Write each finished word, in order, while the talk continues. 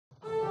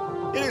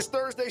It is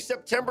Thursday,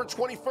 September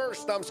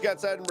 21st. I'm Scott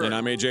Seidenberg. And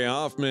I'm A.J.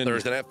 Hoffman.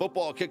 Thursday Night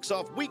Football kicks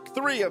off Week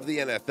 3 of the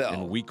NFL.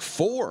 And Week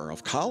 4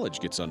 of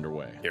college gets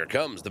underway. Here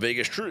comes the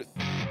Vegas Truth.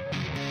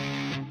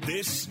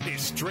 This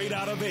is Straight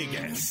Out of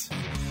Vegas.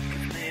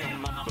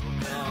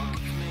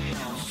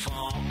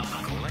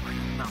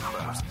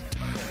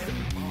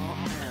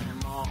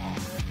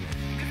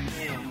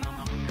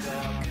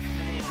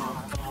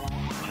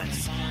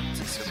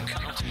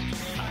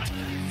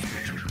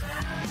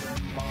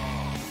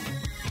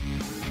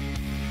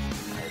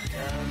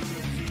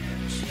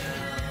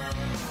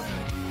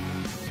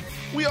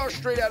 We are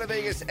Straight Out of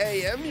Vegas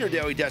AM, your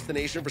daily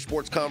destination for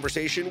sports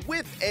conversation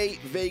with a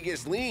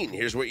Vegas lean.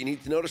 Here's what you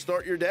need to know to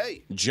start your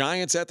day.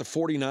 Giants at the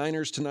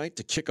 49ers tonight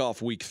to kick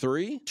off Week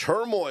 3.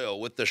 Turmoil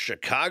with the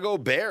Chicago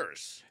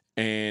Bears.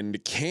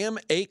 And Cam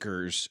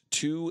Akers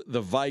to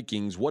the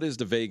Vikings. What is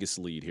the Vegas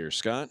lead here,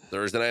 Scott?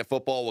 Thursday Night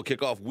Football will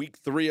kick off Week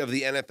 3 of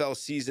the NFL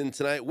season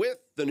tonight with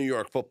the New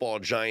York Football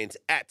Giants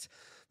at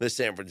the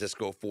San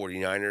Francisco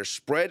 49ers.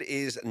 Spread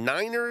is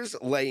Niners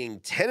laying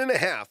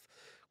 10.5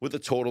 with a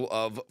total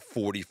of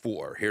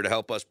 44. Here to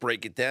help us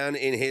break it down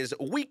in his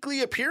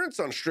weekly appearance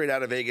on Straight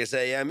Out of Vegas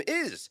AM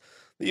is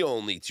the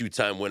only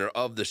two-time winner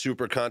of the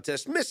Super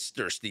Contest,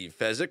 Mr. Steve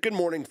Fezzik. Good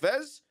morning,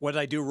 Fez. What did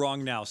I do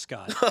wrong now,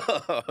 Scott?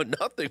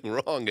 Nothing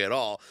wrong at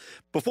all.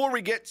 Before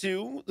we get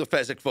to the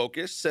Fezzik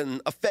Focus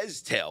and a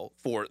Fez tale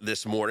for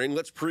this morning,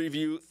 let's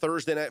preview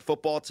Thursday Night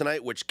Football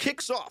tonight, which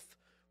kicks off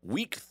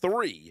Week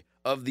 3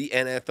 of the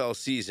NFL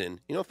season.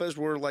 You know, Fez,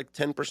 we're like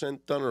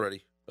 10% done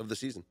already of the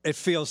season. It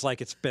feels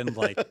like it's been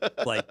like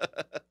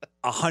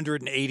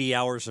 180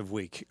 hours of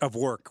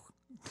work.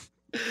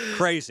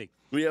 Crazy.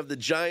 We have the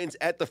Giants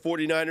at the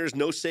 49ers.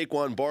 No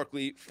Saquon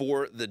Barkley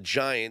for the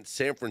Giants.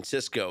 San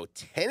Francisco,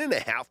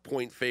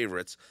 10.5-point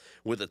favorites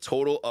with a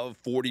total of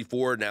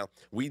 44. Now,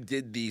 we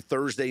did the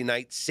Thursday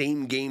night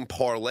same game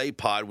parlay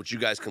pod, which you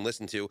guys can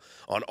listen to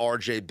on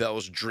RJ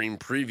Bell's Dream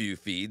Preview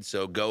feed.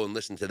 So go and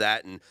listen to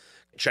that and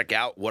check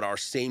out what our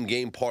same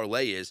game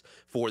parlay is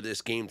for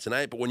this game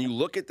tonight. But when you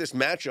look at this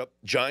matchup,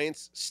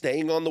 Giants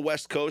staying on the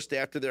West Coast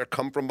after their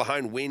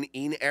come-from-behind win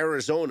in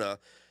Arizona,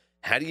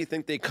 how do you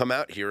think they come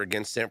out here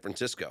against San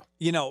Francisco?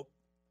 You know,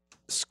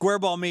 square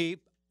ball me,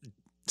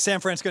 San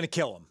Fran's going to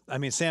kill them. I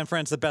mean, San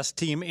Fran's the best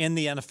team in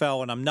the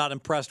NFL, and I'm not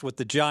impressed with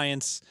the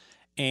Giants.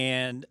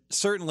 And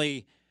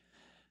certainly,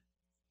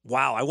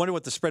 wow, I wonder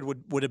what the spread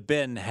would have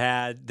been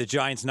had the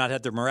Giants not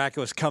had their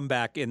miraculous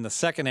comeback in the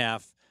second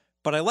half.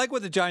 But I like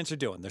what the Giants are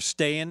doing. They're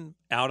staying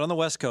out on the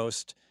West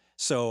Coast.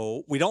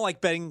 So we don't like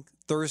betting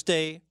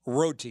Thursday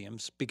road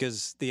teams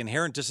because the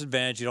inherent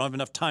disadvantage, you don't have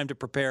enough time to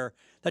prepare.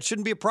 That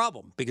shouldn't be a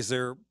problem because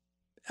they're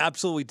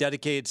absolutely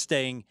dedicated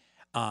staying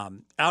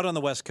out on the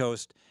West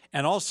Coast.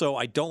 And also,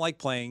 I don't like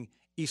playing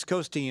East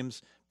Coast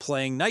teams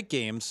playing night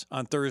games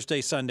on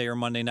Thursday, Sunday, or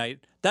Monday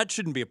night. That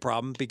shouldn't be a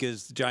problem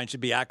because the Giants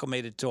should be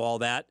acclimated to all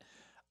that.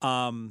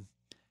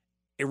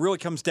 It really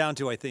comes down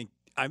to, I think,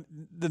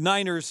 the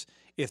Niners,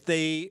 if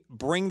they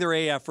bring their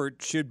A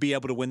effort, should be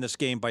able to win this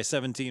game by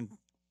 17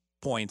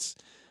 points.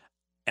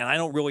 And I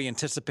don't really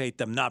anticipate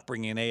them not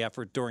bringing an A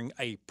effort during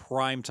a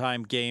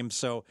primetime game.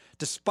 So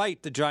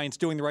despite the Giants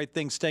doing the right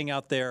thing, staying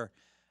out there,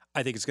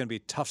 I think it's going to be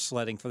tough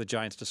sledding for the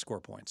Giants to score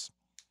points.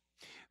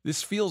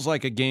 This feels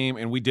like a game,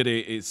 and we did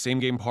a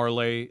same-game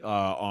parlay.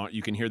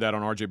 You can hear that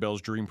on RJ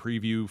Bell's Dream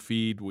Preview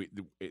feed.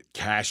 It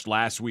cashed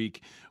last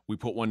week. We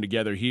put one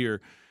together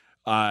here.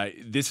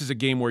 This is a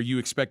game where you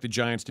expect the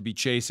Giants to be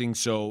chasing,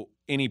 so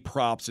any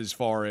props as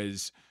far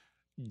as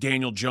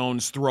Daniel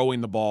Jones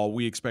throwing the ball,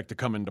 we expect to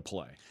come into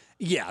play.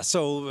 Yeah,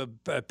 so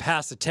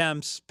pass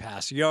attempts,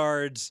 pass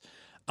yards.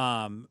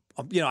 I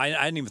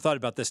hadn't even thought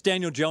about this.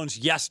 Daniel Jones,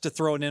 yes, to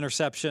throw an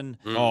interception.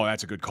 Oh,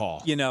 that's a good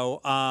call.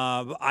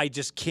 I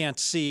just can't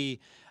see.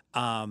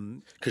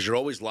 Because you're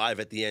always live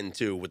at the end,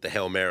 too, with the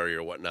Hail Mary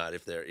or whatnot,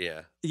 if they're,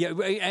 yeah. Yeah,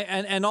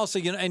 and also,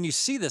 and you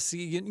see this,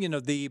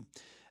 the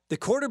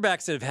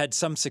quarterbacks that have had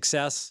some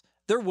success,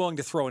 they're willing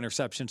to throw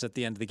interceptions at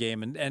the end of the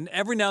game, and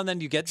every now and then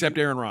you get except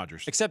Aaron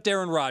Rodgers,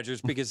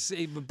 because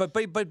but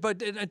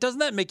doesn't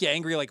that make you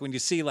angry? Like when you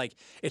see like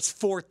it's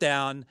fourth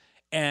down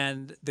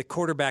and the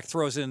quarterback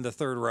throws it in the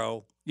third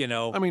row.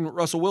 I mean,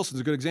 Russell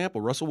Wilson's a good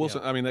example. Russell Wilson,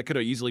 I mean, that could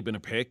have easily been a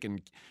pick,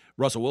 and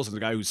Russell Wilson's a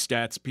guy whose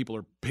stats people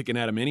are picking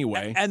at him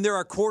anyway. And there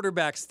are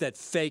quarterbacks that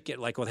fake it,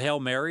 like with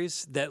Hail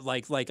Marys, that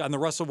like on the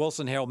Russell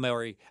Wilson Hail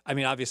Mary. I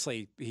mean,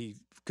 obviously he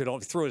could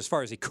only throw it as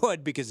far as he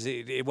could because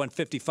it went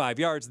 55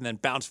 yards and then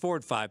bounced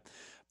forward 5.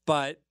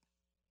 But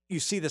you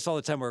see this all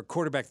the time where a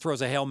quarterback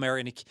throws a Hail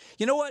Mary, and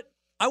you know what?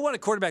 I want a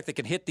quarterback that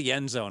can hit the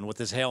end zone with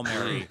his Hail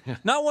Mary,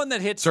 not one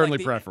that hits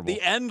certainly preferable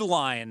the end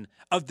line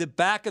of the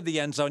back of the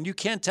end zone. You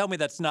can't tell me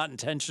that's not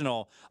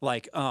intentional.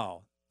 Like,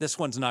 oh, this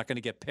one's not going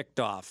to get picked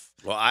off.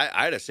 Well, I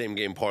had a same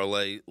game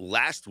parlay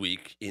last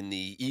week in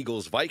the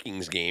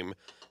Eagles-Vikings game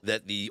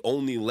that the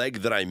only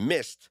leg that I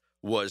missed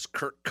was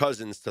Kirk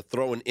Cousins to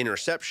throw an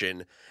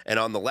interception, and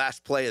on the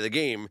last play of the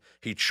game,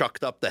 he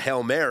chucked up the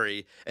Hail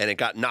Mary, and it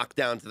got knocked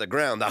down to the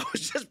ground. I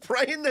was just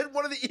praying that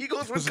one of the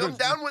Eagles would come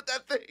down with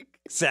that thing.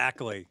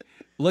 Exactly.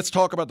 Let's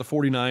talk about the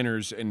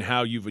 49ers and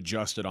how you've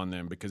adjusted on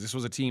them, because this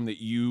was a team that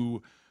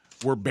you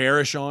were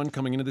bearish on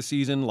coming into the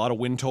season. A lot of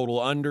win total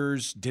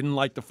unders, didn't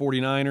like the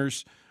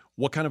 49ers.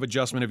 What kind of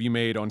adjustment have you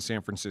made on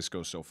San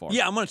Francisco so far?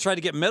 Yeah, I'm going to try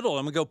to get middle.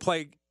 I'm going to go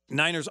play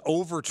Niners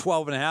over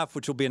 12.5,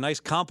 which will be a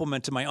nice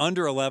compliment to my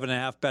under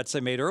 11.5 bets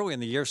I made early in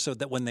the year, so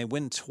that when they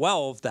win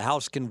 12, the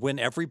house can win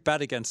every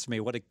bet against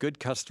me. What a good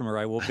customer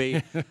I will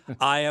be.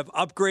 I have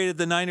upgraded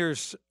the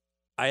Niners.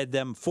 I had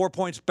them 4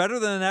 points better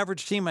than an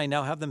average team. I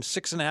now have them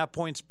 6.5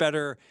 points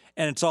better,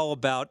 and it's all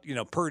about,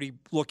 Purdy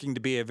looking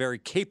to be a very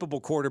capable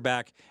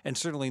quarterback, and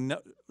certainly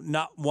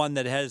not one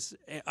that has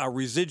a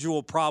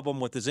residual problem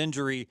with his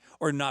injury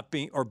or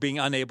being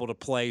unable to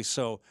play.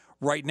 So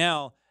right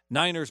now,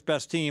 Niners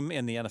best team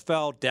in the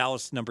NFL,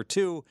 Dallas number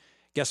 2.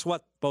 Guess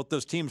what? Both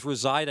those teams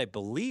reside, I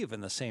believe,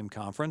 in the same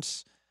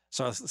conference.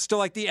 So I still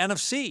like the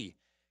NFC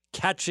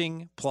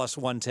catching plus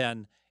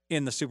 110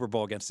 in the Super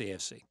Bowl against the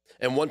AFC.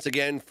 And once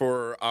again,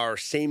 for our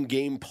same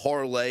game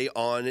parlay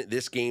on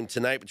this game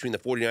tonight between the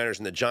 49ers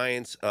and the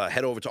Giants,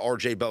 head over to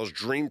RJ Bell's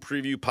Dream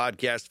Preview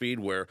podcast feed,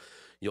 where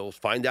you'll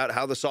find out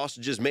how the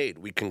sausage is made.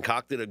 We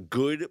concocted a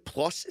good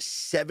plus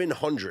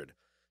 700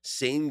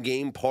 same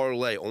game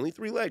parlay, only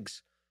 3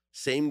 legs.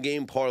 Same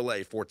game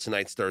parlay for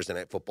tonight's Thursday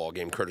Night Football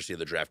game, courtesy of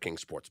the DraftKings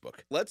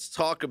Sportsbook. Let's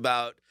talk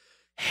about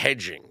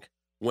hedging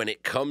when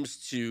it comes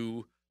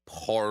to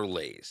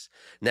parlays.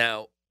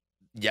 Now,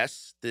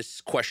 yes,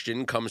 this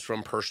question comes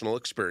from personal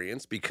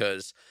experience,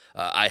 because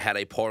I had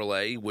a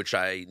parlay which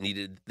I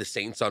needed the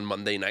Saints on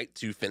Monday night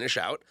to finish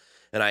out,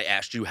 and I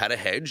asked you how to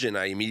hedge, and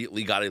I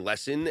immediately got a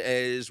lesson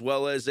as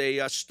well as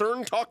a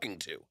stern talking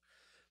to.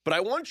 But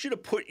I want you to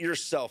put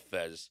yourself,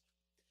 Fez,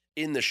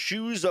 in the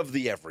shoes of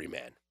the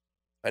everyman.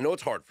 I know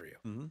it's hard for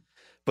you,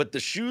 but the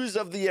shoes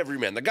of the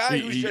everyman, the guy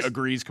who's just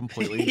agrees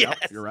completely. Yes.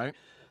 Yep, you're right.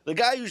 The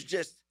guy who's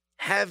just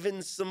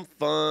having some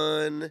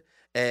fun,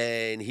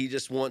 and he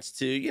just wants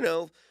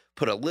to,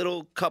 put a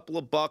little couple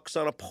of bucks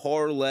on a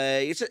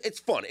parlay. It's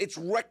fun. It's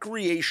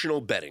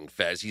recreational betting,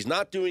 Fez. He's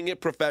not doing it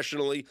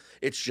professionally.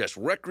 It's just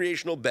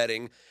recreational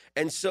betting.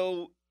 And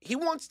so he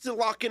wants to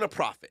lock in a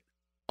profit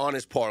on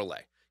his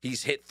parlay.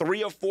 He's hit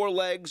 3 of 4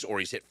 legs, or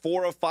he's hit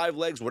 4 of 5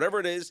 legs, whatever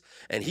it is,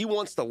 and he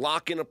wants to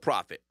lock in a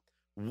profit.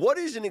 What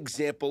is an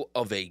example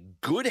of a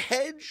good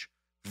hedge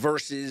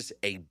versus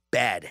a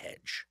bad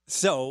hedge?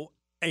 So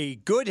a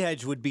good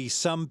hedge would be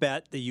some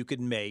bet that you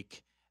could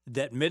make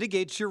that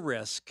mitigates your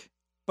risk,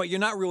 but you're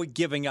not really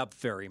giving up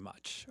very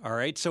much. All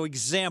right. So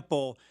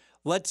example,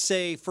 let's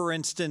say, for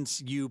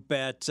instance, you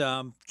bet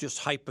just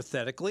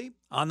hypothetically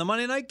on the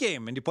Monday night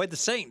game and you played the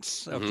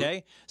Saints.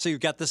 Okay. So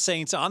you've got the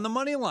Saints on the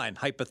money line,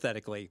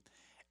 hypothetically.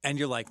 And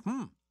you're like,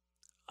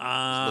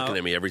 He's looking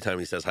at me every time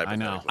he says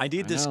hypothetically. I know. I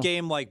need this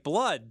game like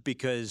blood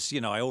because,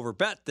 I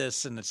overbet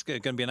this and it's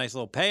going to be a nice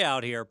little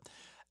payout here.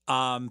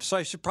 So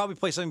I should probably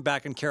play something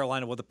back in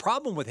Carolina. Well, the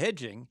problem with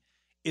hedging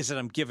is that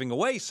I'm giving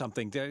away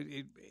something.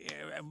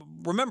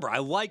 Remember, I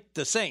like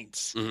the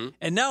Saints.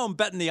 And now I'm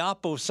betting the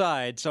oppo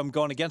side, so I'm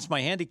going against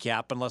my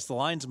handicap unless the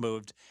line's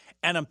moved,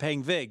 and I'm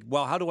paying vig.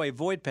 Well, how do I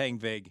avoid paying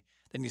vig?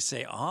 Then you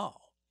say, well,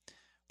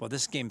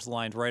 this game's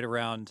lined right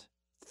around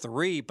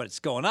 3, but it's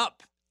going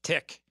up.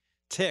 Tick,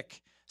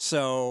 tick.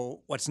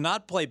 So let's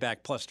not play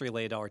back plus 3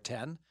 lay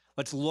 $1.10.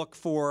 Let's look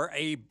for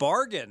a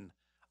bargain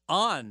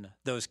on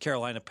those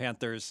Carolina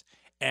Panthers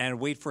and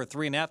wait for a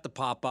 3.5 to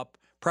pop up,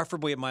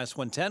 preferably at minus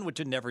 110, which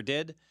it never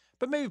did.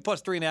 But maybe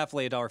plus 3.5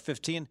 lay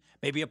 $1.15.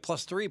 Maybe a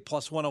plus 3,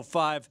 plus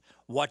 105.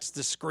 Watch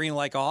the screen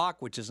like a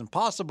hawk, which is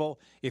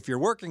impossible if you're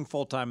working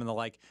full-time and the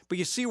like. But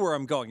you see where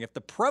I'm going. If the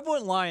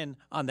prevalent line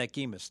on that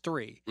game is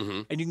 3,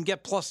 and you can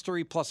get plus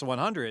 3, plus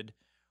 100,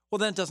 well,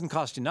 then it doesn't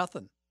cost you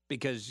nothing.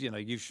 Because,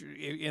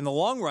 in the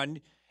long run,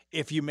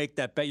 if you make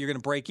that bet, you're going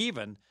to break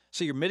even.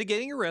 So you're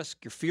mitigating your risk.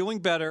 You're feeling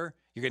better.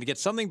 You're going to get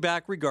something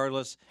back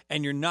regardless.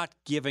 And you're not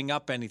giving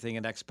up anything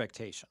in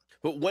expectation.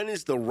 But when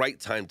is the right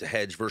time to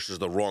hedge versus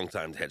the wrong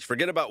time to hedge?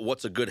 Forget about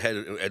what's a good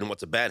hedge and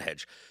what's a bad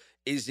hedge.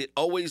 Is it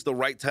always the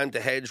right time to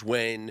hedge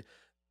when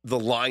the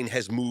line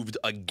has moved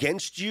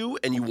against you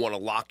and you want to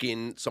lock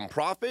in some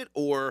profit?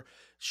 Or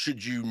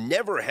should you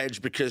never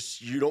hedge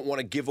because you don't want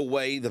to give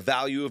away the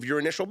value of your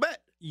initial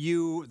bet?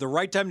 The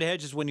right time to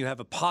hedge is when you have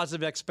a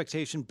positive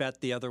expectation bet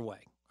the other way.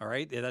 All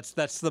right,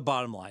 that's the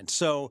bottom line.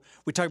 So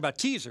we talk about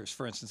teasers,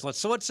 for instance.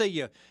 Let's say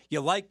you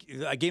like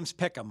a game's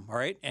pick 'em, all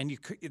right, and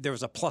there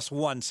was a plus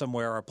 1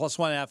 somewhere or a plus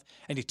 1.5,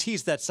 and you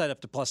tease that side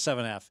up to plus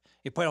 7.5.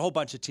 You played a whole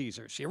bunch of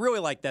teasers. You really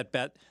like that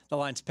bet. The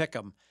line's pick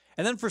 'em,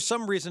 and then for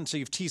some reason, so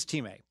you've teased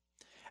team A,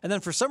 and then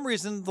for some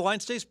reason the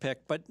line stays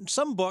pick, but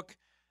some book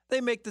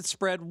they make the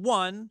spread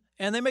 1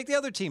 and they make the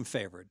other team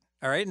favored.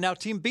 All right, now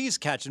team B's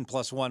catching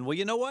plus 1. Well,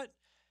 you know what?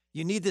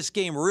 You need this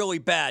game really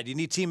bad. You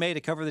need team A to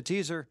cover the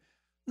teaser.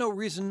 No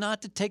reason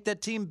not to take that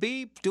team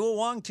B, do a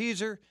long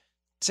teaser,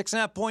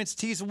 6.5 points,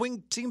 tease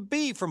wing team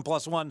B from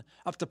plus 1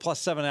 up to plus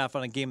 7.5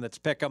 on a game that's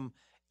pick 'em,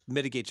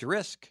 mitigate your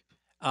risk.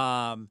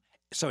 So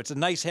it's a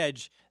nice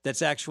hedge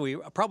that's actually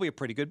probably a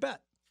pretty good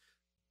bet.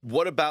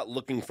 What about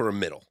looking for a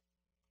middle?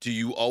 do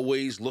you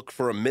always look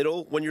for a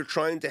middle when you're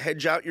trying to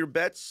hedge out your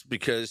bets?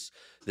 Because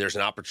there's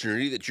an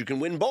opportunity that you can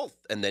win both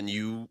and then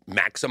you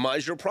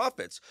maximize your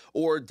profits.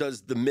 Or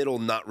does the middle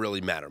not really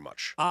matter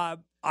much?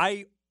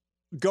 I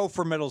go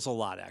for middles a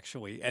lot,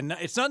 actually. And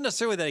it's not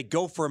necessarily that I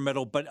go for a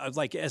middle, but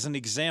like as an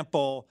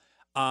example,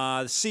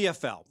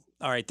 CFL.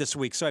 All right, this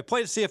week. So I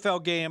played a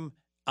CFL game.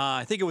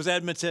 I think it was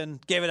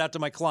Edmonton. Gave it out to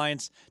my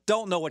clients.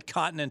 Don't know what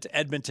continent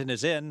Edmonton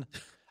is in.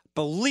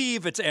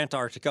 Believe it's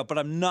Antarctica, but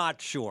I'm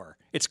not sure.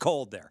 It's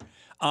cold there.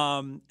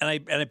 And I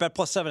bet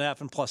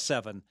 +7.5 and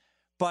 +7.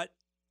 But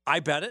I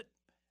bet it.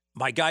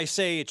 My guys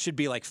say it should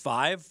be like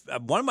 5.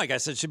 One of my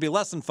guys said it should be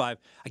less than 5.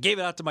 I gave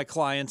it out to my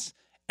clients,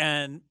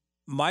 and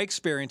my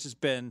experience has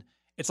been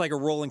it's like a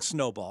rolling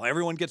snowball.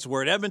 Everyone gets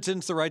word.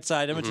 Edmonton's the right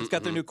side. Edmonton's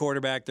got their new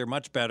quarterback. They're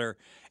much better.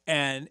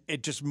 And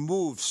it just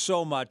moves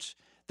so much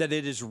that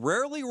it is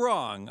rarely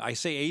wrong. I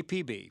say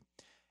APB.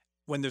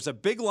 When there's a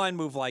big line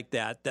move like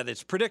that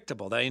it's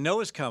predictable, that I know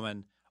is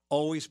coming,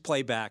 always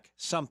play back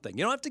something.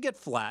 You don't have to get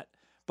flat,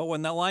 but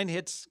when that line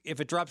hits,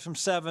 if it drops from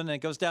 7 and it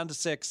goes down to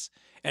 6,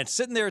 and it's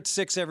sitting there at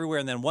 6 everywhere,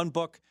 and then one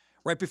book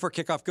right before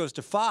kickoff goes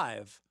to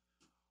 5,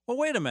 well,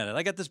 wait a minute.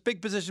 I got this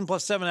big position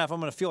 +7.5. I'm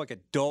going to feel like a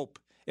dope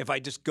if I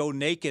just go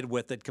naked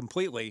with it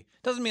completely.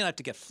 Doesn't mean I have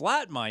to get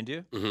flat, mind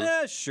you.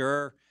 Yeah,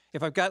 sure.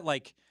 If I've got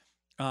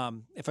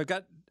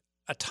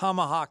a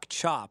tomahawk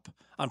chop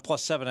on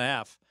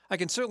 +7.5, I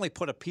can certainly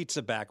put a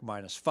pizza back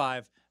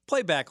 -5,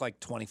 play back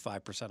like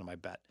 25% of my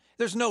bet.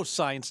 There's no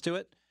science to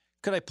it.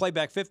 Could I play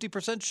back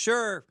 50%?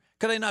 Sure.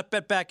 Could I not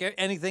bet back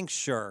anything?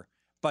 Sure.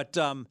 But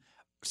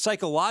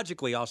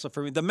psychologically also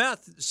for me, the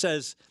math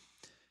says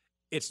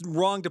it's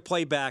wrong to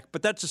play back,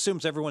 but that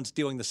assumes everyone's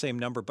dealing the same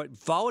number. But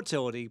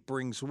volatility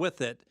brings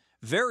with it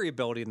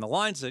variability in the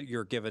lines that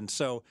you're given.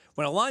 So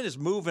when a line is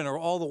moving or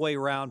all the way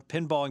around,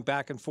 pinballing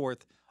back and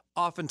forth,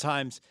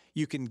 oftentimes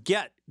you can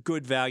get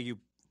good value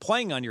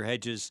playing on your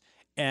hedges.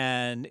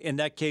 And in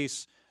that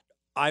case,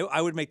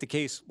 I would make the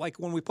case, like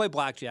when we play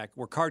blackjack,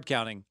 we're card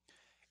counting.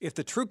 If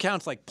the true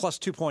count's like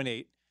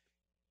 +2.8,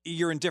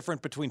 you're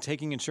indifferent between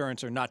taking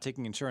insurance or not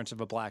taking insurance of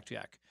a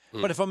blackjack.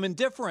 But if I'm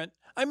indifferent,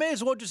 I may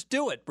as well just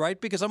do it, right?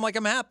 Because I'm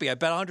happy. I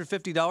bet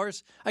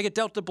 $150. I get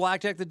dealt the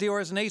blackjack. The dealer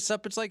has an ace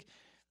up. It's like,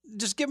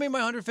 just give me my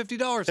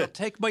 $150. I'll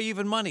take my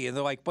even money. And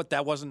they're like, but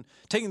that wasn't,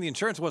 taking the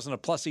insurance wasn't a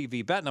plus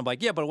EV bet. And I'm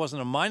like, yeah, but it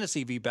wasn't a minus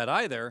EV bet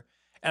either.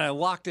 And I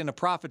locked in a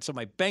profit, so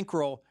my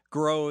bankroll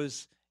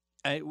grows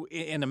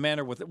in a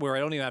manner where I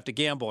don't even have to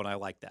gamble, and I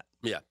like that.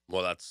 Yeah,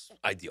 well, that's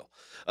ideal.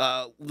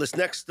 This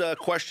next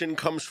question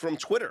comes from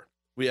Twitter.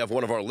 We have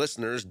one of our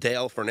listeners,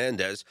 Dale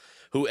Fernandez,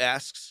 who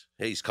asks,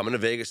 hey, he's coming to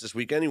Vegas this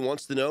weekend. He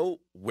wants to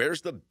know,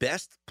 where's the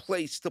best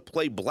place to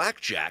play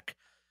blackjack,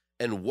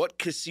 and what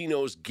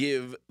casinos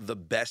give the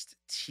best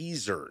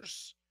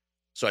teasers?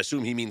 So I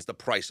assume he means the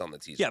price on the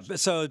teasers. Yeah,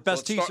 so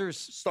best teasers.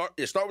 Start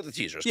with the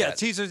teasers. Yeah,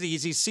 teasers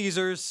easy.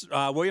 Caesars,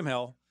 William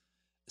Hill,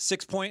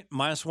 6 point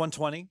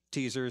 -120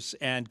 teasers,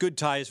 and good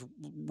ties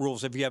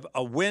rules. If you have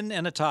a win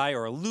and a tie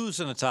or a lose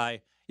and a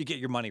tie, you get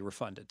your money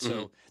refunded.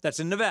 So that's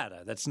in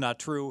Nevada. That's not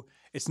true.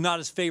 It's not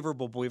as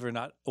favorable, believe it or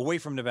not, away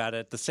from Nevada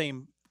at the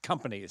same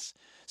companies.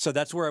 So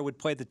that's where I would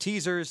play the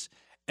teasers.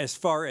 As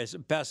far as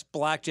best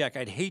blackjack,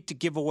 I'd hate to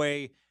give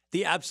away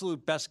the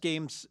absolute best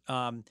games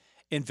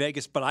in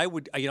Vegas, but I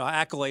would,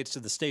 accolades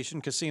to the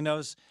station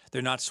casinos.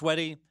 They're not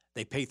sweaty.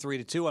 They pay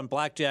 3-2 on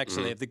blackjack,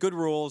 so they have the good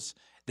rules.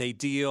 They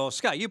deal.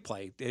 Scott, you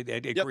play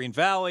at Green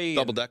Valley.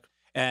 Double deck.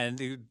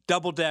 And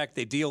double deck,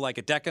 they deal like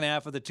a deck and a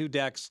half of the 2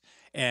 decks.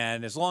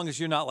 And as long as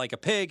you're not like a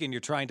pig and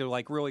you're trying to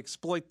like really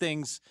exploit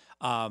things,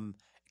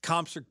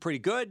 comps are pretty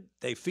good.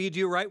 They feed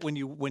you right when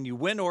you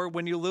win or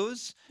when you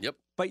lose. Yep.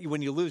 But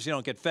when you lose, you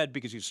don't get fed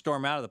because you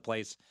storm out of the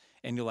place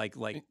and you like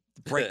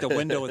break the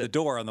window of the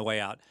door on the way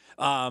out.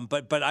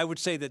 But I would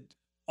say that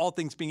all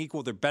things being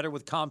equal, they're better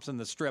with comps in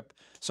the Strip.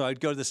 So I'd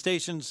go to the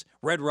stations,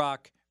 Red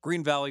Rock,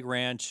 Green Valley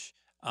Ranch.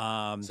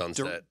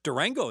 Sunset.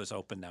 Durango is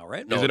open now,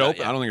 right? Is it open?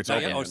 Yet. I don't think it's Not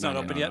open. yet? Oh, it's not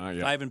open yet? Not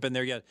yet. I haven't been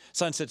there yet.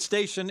 Sunset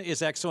Station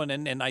is excellent.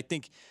 And I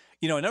think,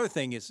 another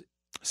thing is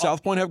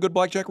South Point have good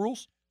blackjack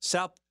rules?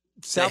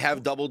 They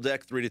have double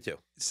deck 3-2.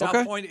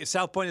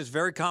 South Point is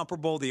very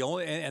comparable.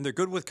 And they're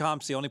good with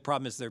comps. The only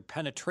problem is their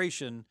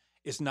penetration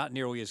is not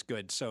nearly as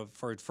good. So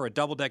for a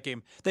double deck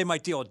game, they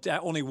might deal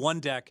only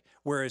one deck,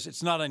 whereas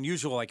it's not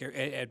unusual like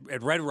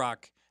at Red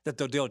Rock that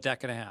they'll deal a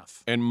deck and a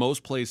half. And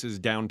most places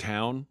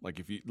downtown, like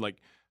if you like,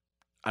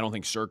 I don't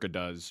think Circa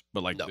does,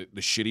 but like the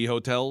shitty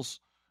hotels,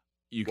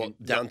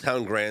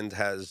 Downtown Grand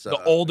has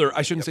the older.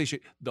 I shouldn't say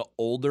shit.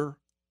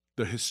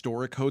 The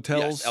historic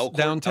hotels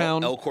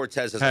downtown. El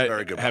Cortez has a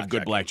very good have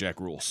good blackjack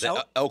rules.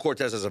 El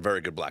Cortez has a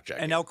very good blackjack.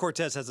 And El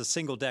Cortez has a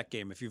single deck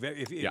game. I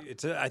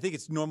think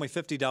it's normally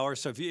 $50.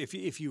 So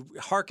if you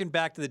harken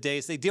back to the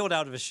days, they deal it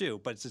out of a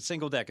shoe, but it's a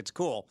single deck. It's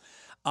cool.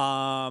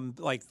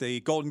 Like the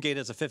Golden Gate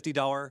has a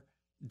 $50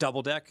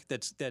 double deck.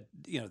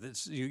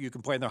 You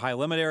can play in their high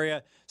limit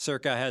area.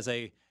 Circa has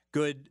a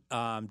good.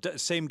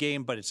 Same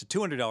game, but it's a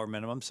 $200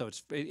 minimum, so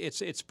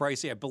it's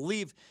pricey. I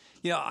believe.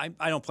 I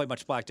don't play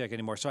much blackjack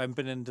anymore, so I haven't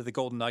been into the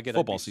Golden Nugget.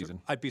 Football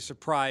season. I'd be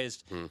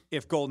surprised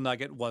if Golden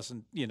Nugget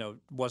wasn't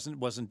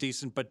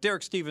decent. But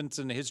Derek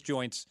Stevenson, his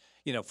joints,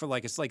 for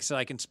like I said,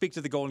 I can speak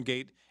to the Golden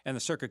Gate and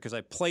the Circa because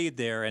I played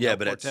there. And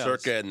but at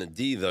Circa and the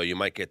D, though, you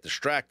might get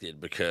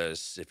distracted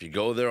because if you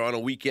go there on a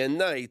weekend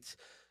night,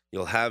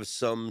 you'll have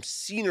some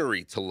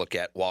scenery to look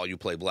at while you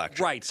play blackjack.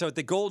 Right. So at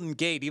the Golden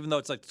Gate, even though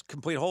it's like a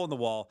complete hole in the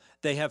wall,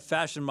 they have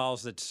fashion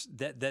models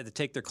that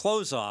take their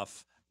clothes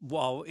off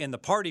while in the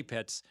party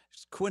pits.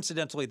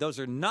 Coincidentally, those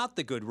are not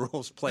the good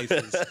rules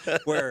places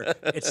where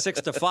it's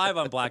 6 to 5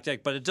 on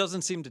blackjack, but it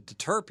doesn't seem to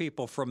deter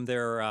people from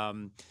their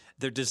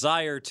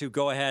desire to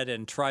go ahead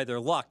and try their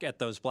luck at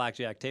those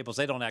blackjack tables.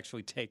 They don't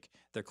actually take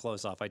their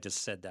clothes off. I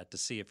just said that to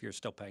see if you're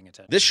still paying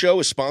attention. This show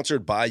is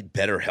sponsored by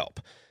BetterHelp.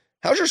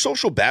 How's your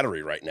social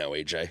battery right now,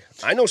 AJ?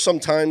 I know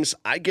sometimes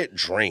I get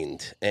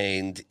drained,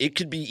 and it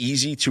could be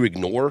easy to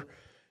ignore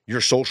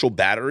your social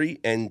battery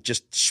and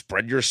just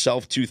spread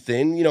yourself too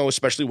thin,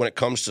 especially when it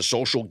comes to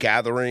social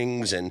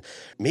gatherings and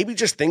maybe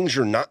just things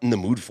you're not in the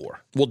mood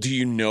for. Well, do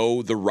you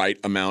know the right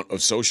amount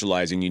of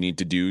socializing you need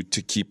to do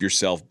to keep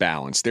yourself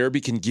balanced?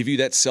 Therapy can give you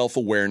that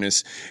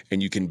self-awareness,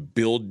 and you can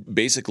build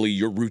basically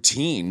your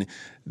routine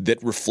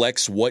that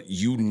reflects what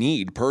you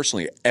need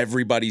personally.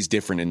 Everybody's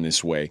different in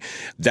this way.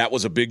 That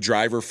was a big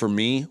driver for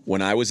me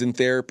when I was in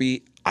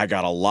therapy. I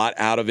got a lot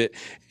out of it,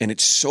 and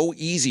it's so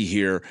easy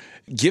here.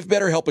 Give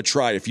BetterHelp a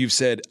try. If you've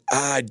said,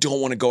 I don't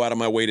want to go out of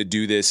my way to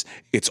do this,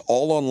 it's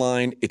all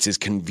online, it's as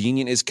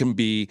convenient as can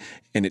be,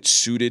 and it's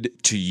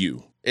suited to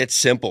you. It's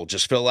simple.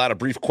 Just fill out a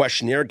brief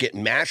questionnaire, get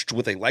matched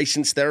with a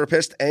licensed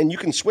therapist, and you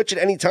can switch at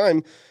any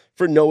time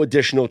for no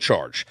additional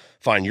charge.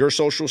 Find your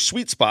social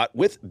sweet spot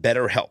with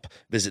BetterHelp.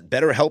 Visit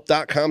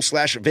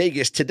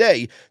BetterHelp.com/Vegas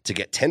today to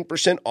get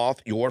 10% off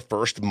your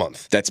first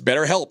month. That's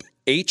BetterHelp,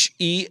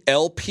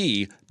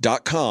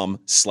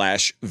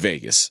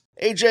 HELP.com/Vegas.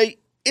 AJ,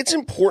 it's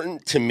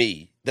important to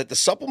me that the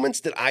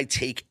supplements that I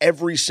take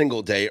every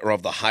single day are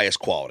of the highest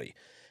quality.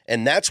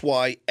 And that's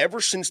why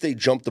ever since they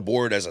jumped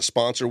aboard as a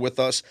sponsor with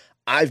us,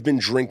 I've been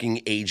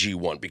drinking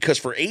AG1, because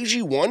for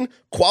AG1,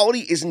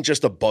 quality isn't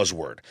just a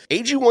buzzword.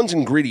 AG1's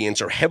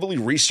ingredients are heavily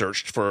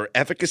researched for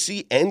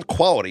efficacy and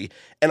quality,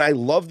 and I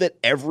love that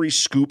every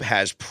scoop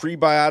has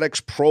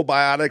prebiotics,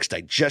 probiotics,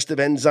 digestive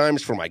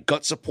enzymes for my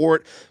gut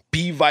support,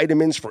 B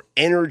vitamins for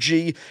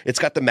energy. It's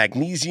got the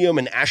magnesium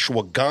and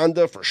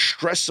ashwagandha for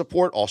stress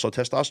support, also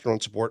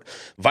testosterone support,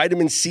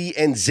 vitamin C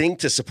and zinc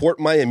to support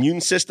my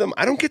immune system.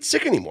 I don't get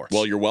sick anymore.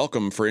 Well, you're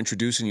welcome for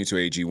introducing you to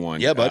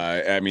AG1. Yeah, bud.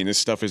 This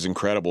stuff is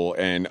incredible,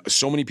 and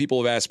so many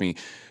people have asked me,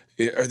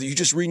 are you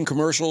just reading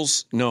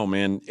commercials? No,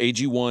 man.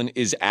 AG1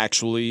 is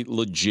actually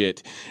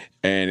legit,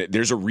 and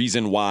there's a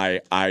reason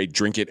why I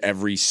drink it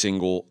every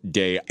single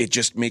day. It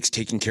just makes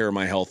taking care of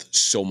my health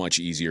so much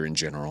easier in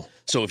general.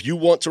 So if you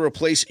want to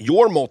replace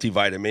your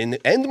multivitamin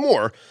and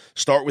more,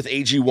 start with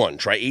AG1.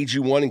 Try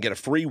AG1 and get a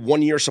free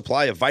 1-year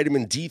supply of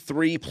vitamin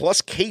D3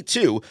 plus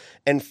K2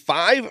 and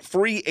 5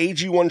 free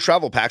AG1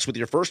 travel packs with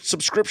your first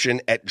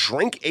subscription at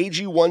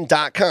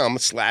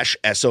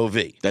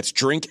drinkag1.com/SOV. That's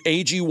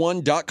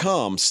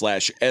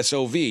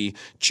drinkag1.com/SOV.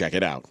 Check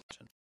it out.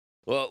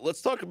 Well,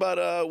 let's talk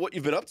about what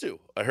you've been up to.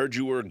 I heard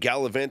you were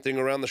gallivanting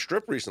around the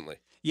Strip recently.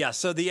 Yeah,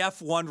 so the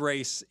F1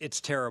 race, it's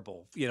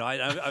terrible.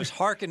 I was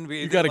hearkening.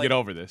 You got to get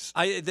over this.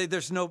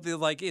 There's no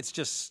it's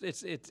just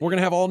it's. We're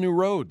gonna have all new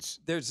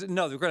roads. They're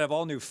gonna have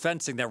all new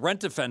fencing. That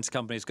Rent-A-Fence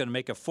company is gonna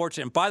make a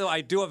fortune. And by the way,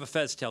 I do have a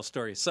Fez Tale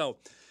story. So,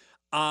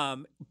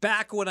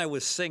 back when I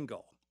was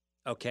single,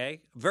 okay,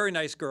 very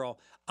nice girl.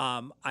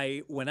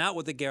 I went out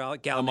with a gal.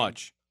 How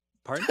much?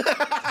 Pardon?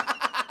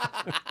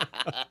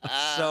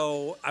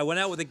 So I went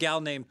out with a gal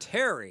named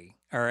Terry.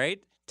 All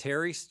right,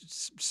 Terry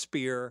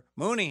Spear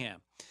Mooneyham.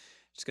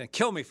 She's going to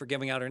kill me for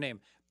giving out her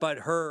name. But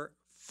her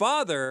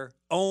father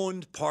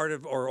owned part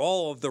of or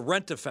all of the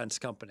Rent-A-Fence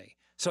company.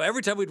 So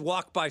every time we'd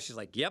walk by, she's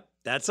like, yep,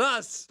 that's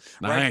us.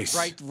 Nice.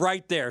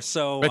 Right there.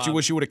 So Bet you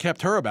wish you would have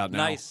kept her about now.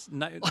 Nice.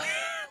 Nice.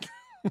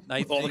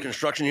 All the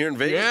construction here in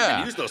Vegas, Yeah. you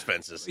can use those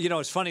fences.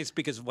 It's funny. It's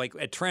because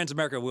at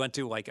Transamerica, we went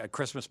to like a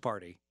Christmas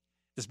party.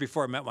 This is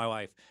before I met my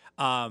wife.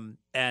 The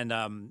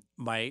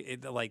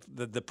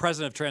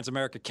president of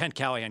Transamerica, Kent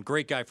Callahan,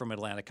 great guy from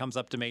Atlanta, comes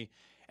up to me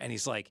and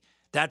he's like,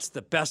 that's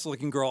the best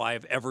looking girl I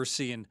have ever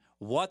seen.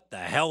 What the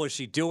hell is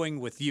she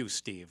doing with you,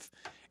 Steve?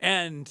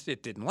 And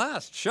it didn't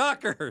last.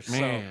 Shocker.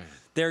 Man. So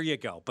there you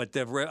go. But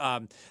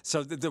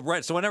so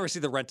whenever I see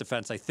the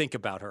Rent-A-Fence, I think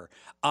about her.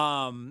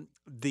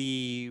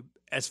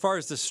 As far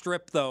as the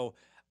Strip though,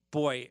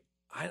 boy,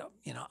 I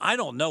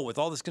don't know with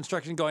all this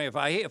construction going. If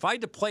I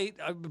had to play,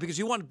 because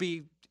you want to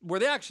be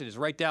where the action is,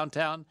 right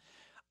downtown.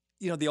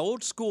 The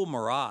old school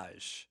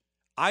Mirage.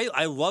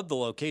 I love the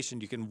location.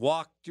 You can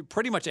walk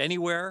pretty much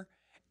anywhere.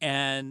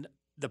 And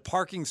the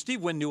parking,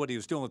 Steve Wynn knew what he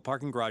was doing with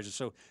parking garages.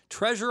 So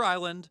Treasure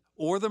Island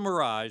or the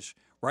Mirage,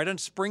 right on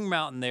Spring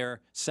Mountain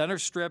there, Center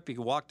Strip, you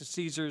can walk to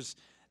Caesars.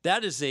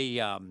 That is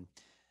a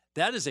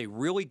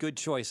really good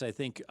choice, I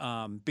think,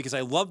 because I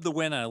love the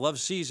Wynn and I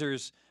love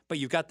Caesars, but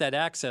you've got that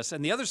access.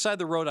 And the other side of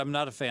the road, I'm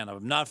not a fan of.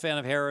 I'm not a fan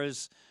of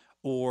Harrah's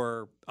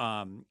or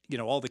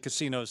all the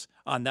casinos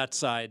on that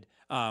side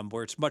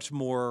where it's much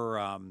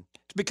more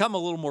it's become a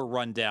little more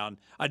rundown.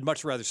 I'd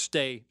much rather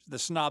stay the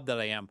snob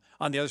that I am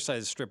on the other side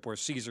of the strip where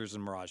Caesars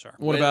and Mirage are.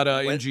 What about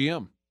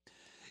MGM?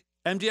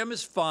 MGM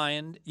is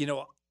fine.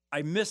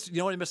 I miss. You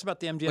know what I miss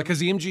about the MGM? Because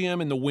the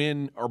MGM and the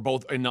Wynn are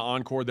both in the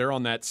Encore. They're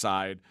on that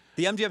side.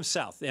 The MGM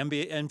South. The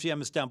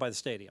MGM is down by the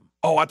stadium.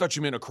 Oh, I thought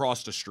you meant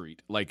across the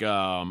street. I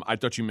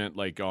thought you meant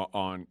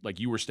on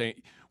you were staying.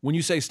 When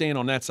you say staying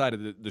on that side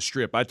of the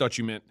strip, I thought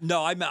you meant.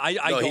 No,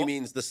 he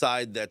means the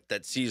side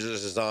that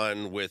Caesars is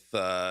on with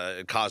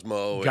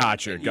Cosmo.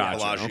 Gotcha. And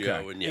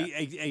Bellagio.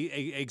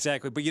 Okay.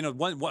 Exactly. But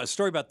a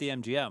story about the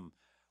MGM.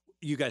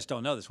 You guys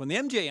don't know this. When the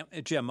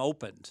MGM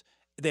opened,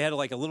 they had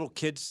like a little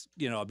kids,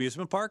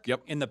 amusement park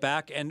in the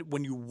back. And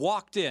when you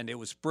walked in, it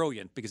was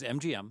brilliant because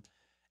MGM,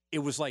 it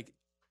was like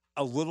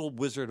a little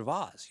Wizard of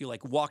Oz. You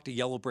like walked a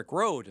yellow brick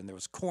road and there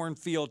was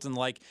cornfields and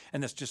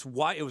that's just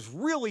why it was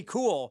really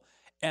cool.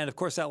 And of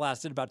course that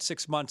lasted about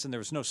 6 months and there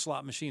was no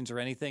slot machines or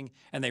anything.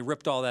 And they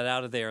ripped all that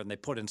out of there and they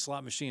put in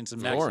slot machines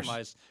and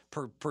maximized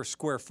per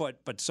square foot.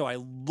 But so I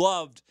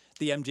loved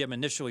the MGM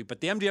initially,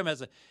 but the MGM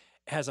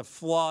has a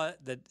flaw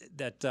that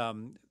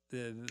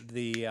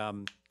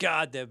the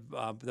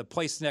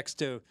place next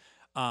to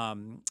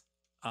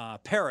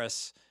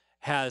Paris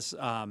has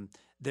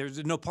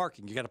there's no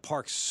parking. You got to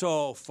park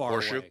so far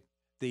Horseshoe? away.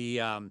 The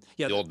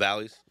Old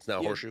Valleys. It's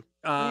now Horseshoe.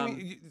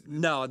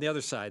 No, on the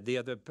other side. The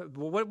other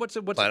what's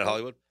Planet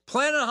Hollywood.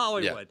 Planet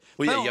Hollywood. Yeah.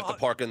 Well, you have to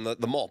park in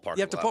the mall parking.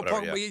 You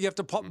have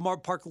to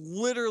park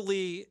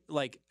literally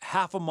like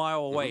half a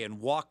mile away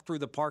and walk through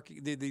the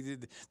parking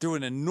through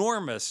an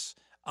enormous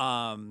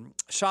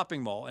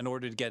shopping mall in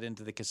order to get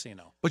into the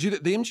casino. But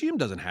the MGM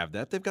doesn't have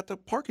that. They've got the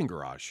parking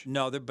garage.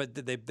 No,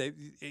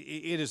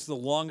 it is the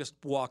longest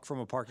walk from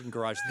a parking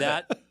garage.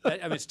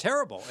 It's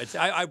terrible.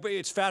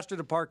 It's faster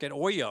to park at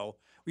Oyo.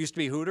 We used to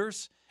be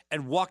Hooters.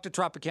 And walk to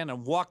Tropicana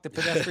and walk the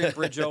pedestrian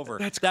bridge over.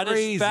 That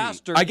is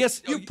faster. I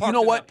guess you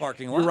know what?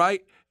 Parking lot. You're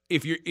right.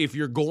 If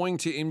you're going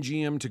to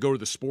MGM to go to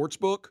the sports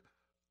book,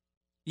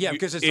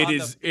 because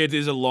it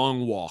is a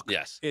long walk.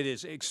 Yes, it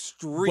is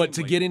extremely. But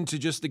to get into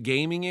just the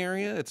gaming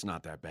area, it's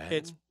not that bad.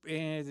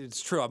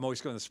 It's true. I'm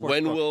always going to the sports.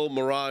 When book. will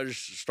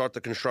Mirage start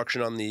the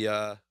construction on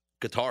the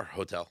Qatar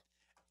hotel?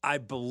 I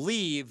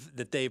believe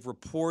that they've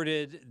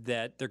reported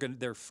that they're going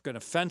to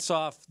fence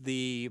off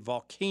the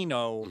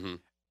volcano. Mm-hmm.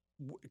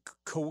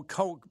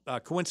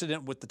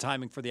 Coincident with the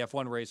timing for the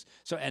F1 race,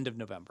 so end of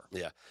November.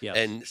 Yeah. Yes.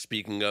 And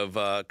speaking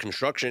of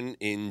construction,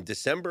 in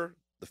December,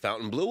 the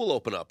Fontainebleau will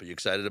open up. Are you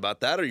excited about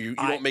that, or you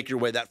don't make your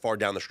way that far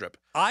down the strip?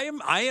 I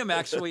am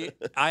actually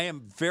I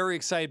am very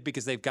excited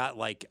because they've got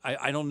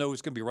I don't know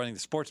who's going to be running the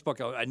sports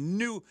book. A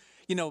new,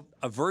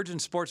 a Virgin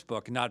sports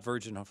book, not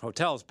Virgin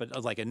Hotels,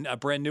 but like a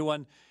brand new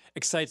one.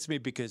 Excites me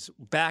because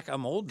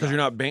I'm old because you're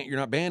not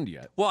banned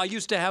yet. Well, I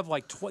used to have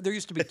there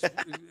used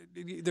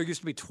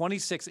to be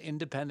 26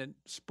 independent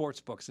sports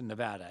books in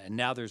Nevada, and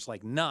now there's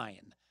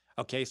 9.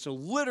 Okay, so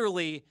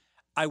literally,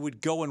 I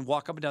would go and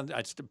walk up and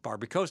down.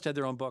 Barbary Coast had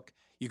their own book.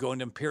 You go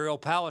into Imperial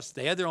Palace,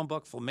 they had their own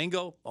book.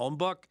 Flamingo, own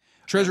book.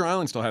 Treasure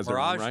Island still has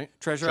Mirage, their own, right?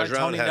 Treasure Island.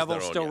 Tony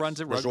Neville still runs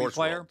it. Rugby Resorts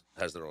player World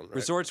has their own. Right?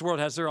 Resorts World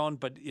has their own,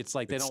 but it's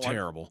like it's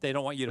terrible. They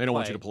don't want you to. They don't play.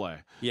 want you to play.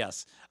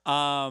 Yes,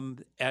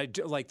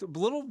 like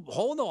little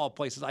hole in the wall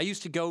places. I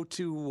used to go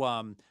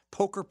to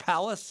Poker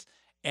Palace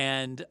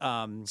and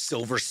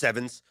Silver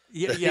Sevens.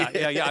 Yeah.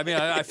 I mean,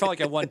 I felt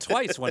like I won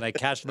twice when I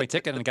cashed my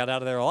ticket and got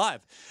out of there alive.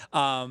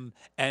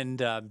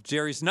 And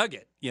Jerry's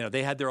Nugget,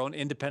 they had their own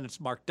independents.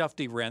 Mark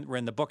Duffy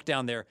ran the book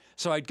down there.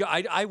 So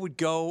I would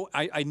go.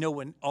 I know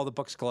when all the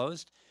books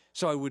closed,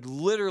 so I would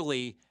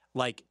literally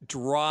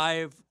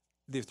drive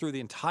through the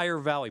entire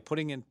valley,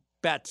 putting in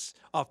bets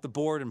off the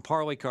board and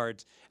parlay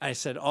cards. And I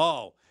said,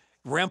 "Oh,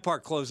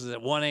 Rampart closes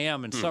at 1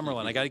 a.m. in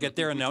Summerlin. I got to get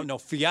there." And no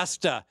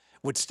Fiesta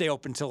would stay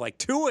open until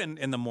 2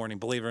 in the morning,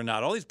 believe it or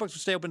not. All these books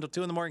would stay open until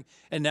 2 in the morning,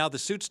 and now the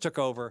Suits took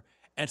over,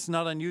 and it's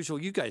not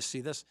unusual. You guys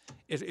see this.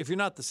 If you're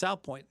not at the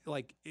South Point,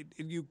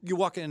 you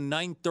walk in at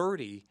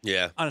 9:30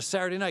 on a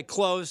Saturday night,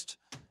 closed.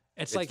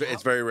 It's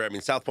very rare. I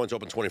mean, South Point's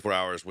open 24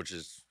 hours, which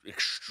is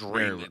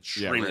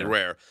extremely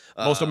rare.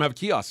 Most of them have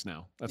kiosks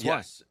now. That's why.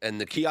 Yes, and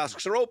the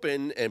kiosks are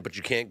open, but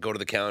you can't go to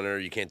the counter.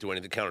 You can't do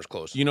anything. The counter's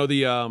closed.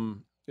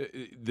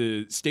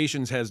 The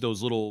Stations has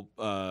those little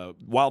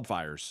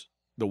wildfires.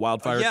 The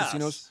wildfire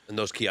casinos and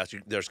those kiosks.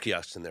 There's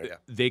kiosks in there. Yeah,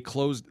 they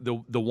closed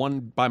the one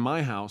by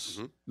my house.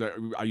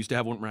 Mm-hmm. I used to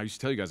have one. I used to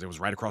tell you guys it was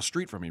right across the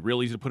street from me.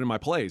 Real easy to put in my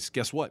place.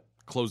 Guess what?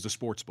 Closed the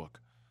sports book.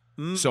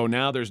 So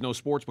now there's no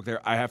sports book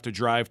there. I have to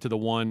drive to the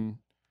one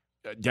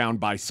down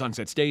by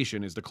Sunset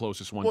Station. Is the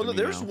closest one. Well, to me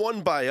there's now.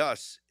 one by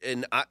us,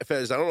 and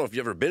Fez, I don't know if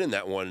you've ever been in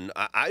that one.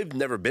 I've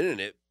never been in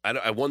it.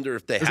 I wonder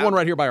if there's one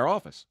right here by our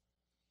office.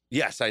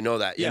 Yes, I know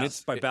that. Yeah, and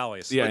it's by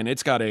Bally's. Yeah, and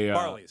it's got a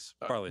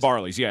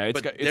Barley's. Yeah,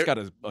 it's got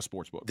a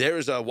sports book.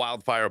 There's a,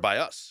 wildfire by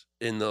us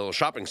in the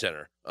shopping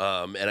center,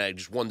 and I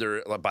just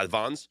wonder by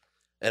Vons.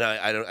 And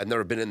I've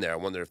never been in there. I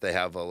wonder if they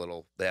have a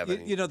little. They have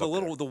any the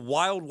book the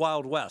Wild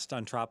Wild West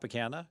on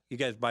Tropicana. You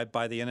guys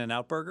by the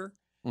In-N-Out Burger.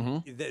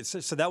 Mm-hmm.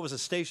 So that was a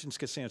Stations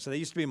casino. So that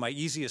used to be my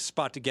easiest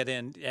spot to get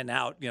in and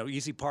out.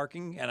 Easy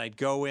parking, and I'd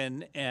go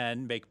in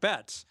and make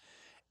bets.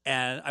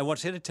 And I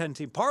once hit a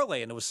 10-team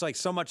parlay, and it was like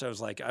so much. I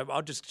was like,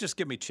 I'll just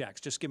give me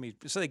checks. Just give me.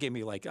 So they gave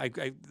me like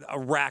a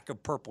rack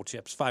of purple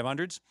chips,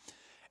 500s.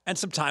 And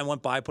some time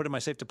went by, I put it in my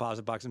safe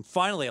deposit box, and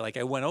finally, like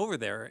I went over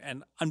there,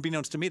 and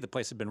unbeknownst to me, the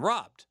place had been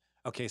robbed.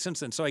 Okay, since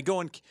then, so I go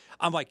and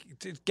I'm like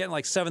getting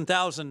like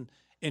 7,000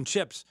 in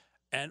chips,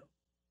 and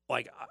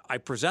like I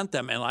present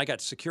them, and I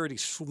got security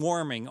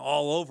swarming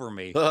all over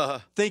me,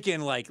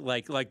 thinking like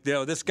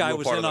this guy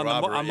was in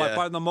on my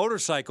part of the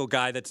motorcycle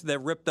guy that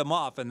ripped them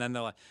off, and then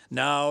they're like,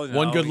 no,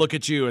 one good look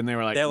at you, and they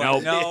were like,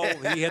 nope. No,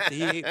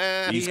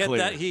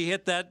 he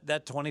hit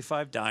that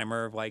 25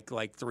 dimer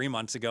like 3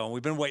 months ago, and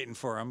we've been waiting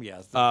for him.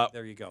 Yes,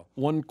 there you go.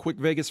 One quick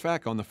Vegas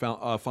fact on the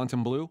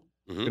Fontainebleau,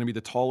 going to be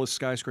the tallest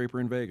skyscraper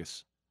in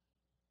Vegas.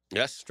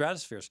 Yes.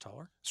 Stratosphere's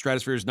taller.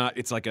 Stratosphere is not.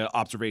 It's like an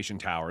observation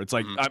tower. It's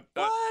like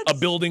a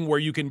building where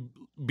you can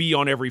be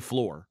on every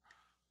floor.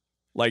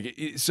 Like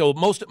so,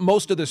 most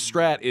of the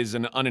Strat is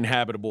an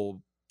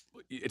uninhabitable.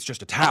 It's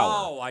just a tower.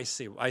 Oh, I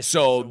see.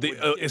 So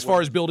as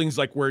far as buildings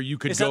like where you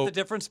could is go, that the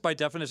difference by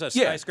definition? A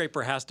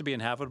skyscraper has to be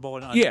inhabitable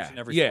in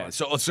every floor.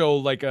 floor. So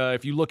like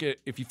if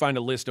you find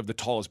a list of the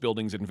tallest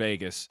buildings in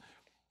Vegas,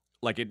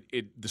 like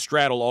the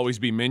Strat will always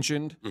be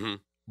mentioned,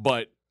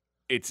 but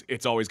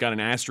it's always got an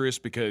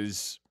asterisk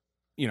because.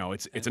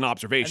 It's an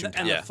observation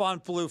tower. And the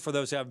Fontainebleau, for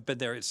those who haven't been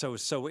there, so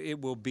it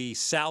will be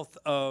south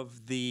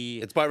of the.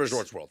 It's by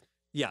Resorts World.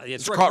 Yeah,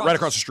 it's right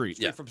across the street.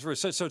 Yeah.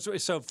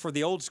 So for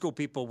the old school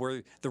people,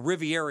 where the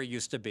Riviera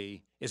used to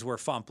be, is where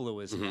Fontainebleau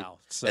is now.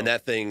 So and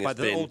that thing by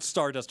the old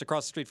Stardust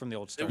across the street from the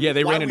old Stardust. Yeah,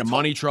 they ran into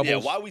money troubles. Yeah,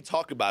 why we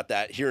talk about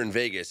that here in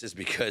Vegas is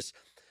because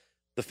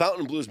the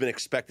Fontainebleau has been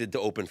expected to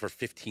open for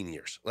 15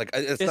 years. Like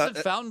it's is not,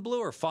 it Fontainebleau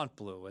or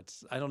Fontainebleau?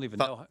 I don't even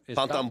know.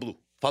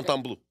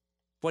 Fontainebleau.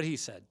 What he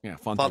said. Yeah,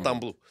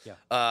 Fontainebleau. Yeah.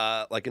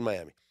 Like in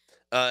Miami.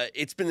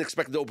 It's been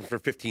expected to open for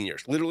 15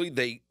 years. Literally,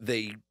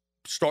 they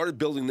started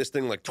building this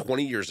thing like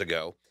 20 years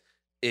ago.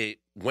 It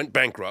went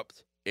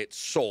bankrupt. It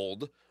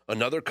sold.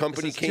 Another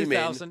company came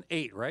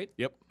 2008, right?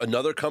 Yep.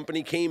 Another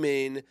company came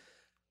in.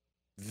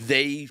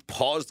 They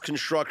paused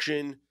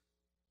construction.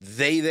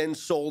 They then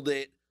sold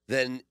it.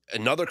 Then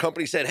another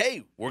company said,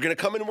 hey, we're going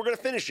to come in and we're going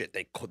to finish it.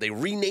 They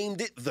renamed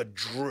it the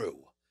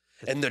Drew.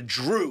 And the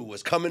Drew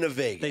was coming to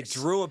Vegas. They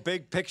drew a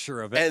big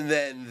picture of it. And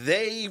then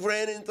they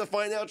ran into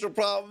financial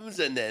problems,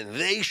 and then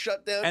they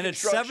shut down and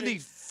construction.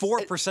 It's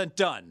 74%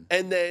 done.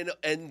 And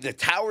the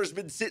tower's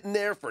been sitting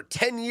there for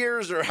 10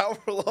 years or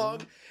however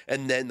long.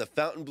 And then the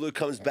Fontainebleau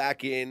comes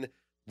back in,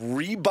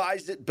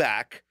 rebuys it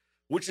back,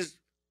 which is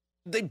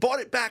they bought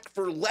it back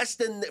for less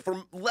than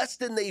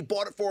they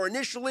bought it for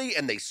initially,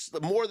 and they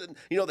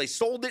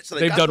sold it. So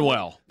they've done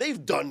well.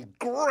 They've done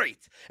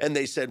great, and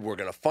they said we're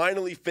going to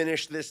finally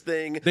finish this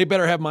thing. They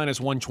better have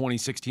minus 120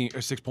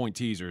 6-point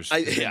teasers.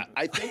 I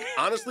think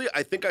honestly,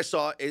 I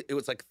saw it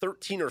was like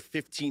 13 or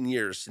 15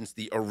 years since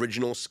the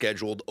original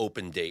scheduled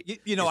open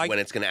date. When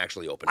it's going to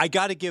actually open. I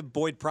got to give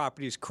Boyd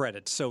Properties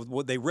credit. So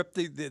they ripped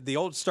the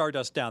old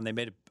Stardust down. They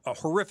made a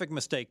horrific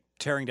mistake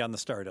tearing down the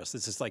Stardust.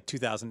 This is like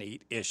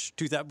 2008-ish,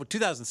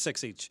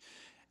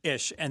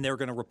 2006-ish, and they were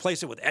going to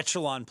replace it with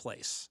Echelon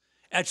Place.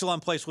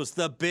 Echelon Place was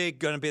going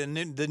to be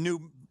the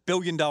new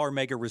billion-dollar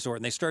mega resort,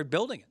 and they started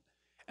building it.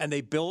 And they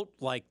built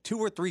like 2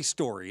 or 3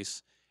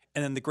 stories,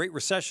 and then the Great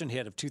Recession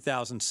hit of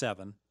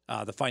 2007,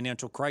 the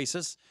financial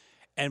crisis,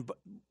 and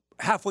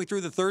halfway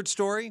through the 3rd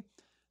story,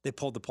 they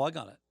pulled the plug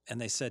on it. And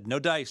they said, no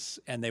dice.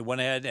 And they went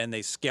ahead and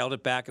they scaled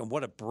it back. And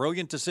what a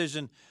brilliant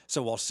decision.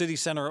 So while City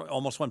Center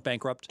almost went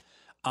bankrupt,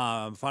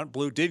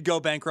 Fontainebleau did go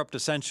bankrupt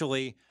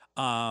essentially.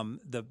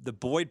 The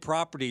Boyd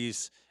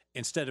Properties,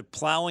 instead of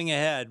plowing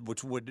ahead,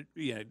 which would,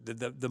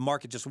 the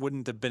market just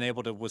wouldn't have been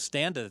able to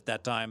withstand it at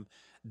that time,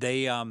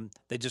 they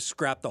just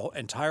scrapped the whole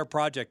entire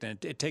project.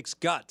 And it takes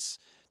guts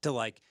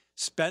to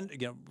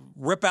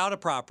rip out a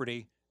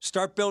property,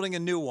 start building a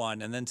new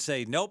one, and then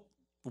say, nope.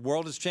 The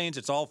world has changed.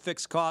 It's all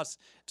fixed costs.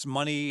 It's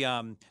money.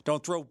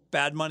 Don't throw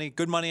bad money,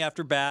 good money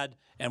after bad,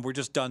 and we're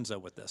just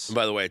donezo with this. And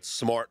by the way, it's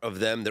smart of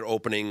them. They're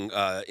opening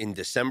in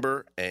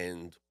December,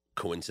 and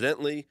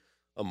coincidentally,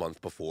 a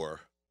month before,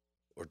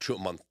 or 2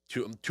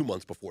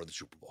 months before the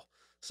Super Bowl.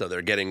 So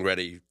they're getting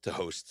ready to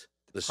host.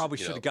 Probably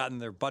should have gotten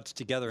their butts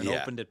together and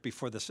opened it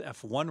before this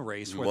F1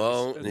 race,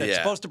 that's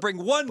supposed to bring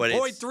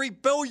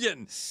 $1.3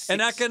 billion in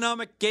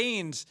economic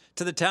gains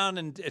to the town.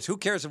 And who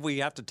cares if we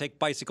have to take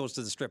bicycles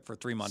to the Strip for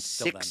 3 months?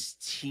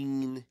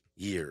 16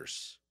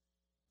 years.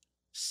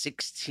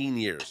 16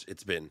 years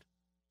it's been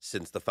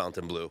since the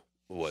Fontainebleau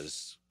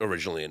was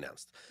originally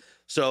announced.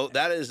 So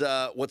that is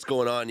what's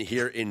going on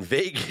here in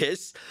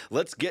Vegas.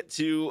 Let's get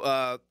to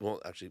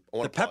actually, I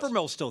want the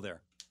Peppermill's still there.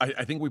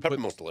 I think we put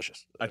Peppermill's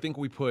delicious. I think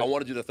we put. I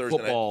want to do the Thursday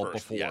football night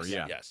first. before.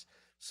 Yes.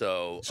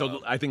 So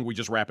I think we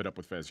just wrap it up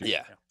with Fez here.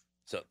 Yeah.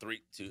 So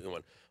 3, 2,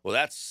 1. Well,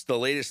 that's the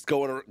latest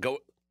going.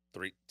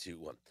 3, 2,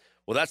 1.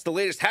 Well, Well, that's the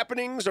latest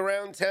happenings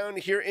around town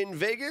here in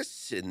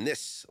Vegas in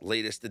this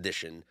latest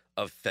edition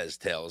of Fez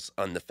Tales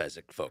on the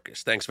Fezzik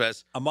Focus. Thanks,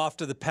 Fez. I'm off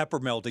to the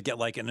Peppermill to get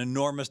like an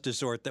enormous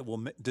dessert that will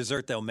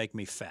make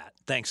me fat.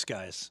 Thanks,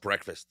 guys.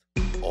 Breakfast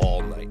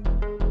all night.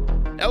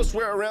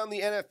 Elsewhere around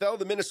the NFL,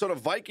 the Minnesota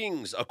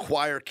Vikings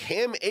acquire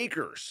Cam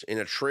Akers in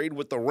a trade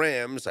with the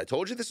Rams. I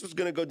told you this was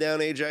going to go down,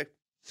 AJ.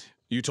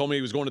 You told me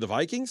he was going to the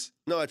Vikings?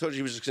 No, I told you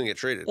he was just going to get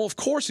traded. Well, of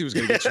course he was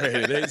going to get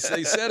traded.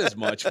 They said as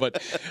much. But,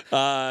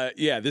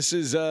 this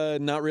is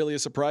not really a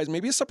surprise.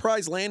 Maybe a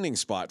surprise landing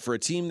spot for a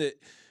team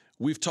that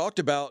we've talked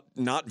about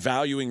not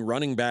valuing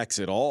running backs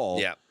at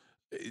all. Yeah.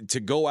 To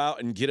go out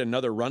and get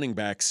another running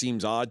back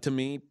seems odd to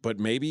me. But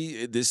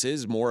maybe this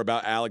is more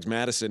about Alex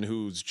Madison,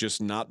 who's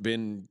just not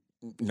been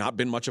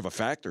much of a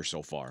factor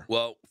so far.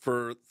 Well,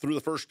 through the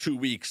first 2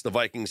 weeks, the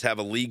Vikings have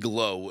a league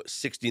low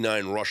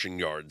 69 rushing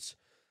yards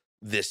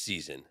this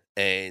season.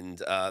 And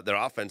their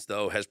offense,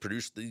 though, has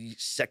produced the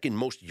second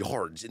most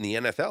yards in the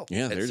NFL.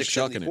 Yeah, they're just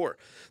chucking it.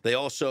 They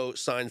also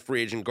signed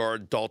free agent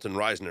guard Dalton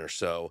Reisner,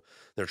 so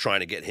they're trying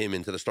to get him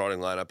into the starting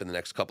lineup in the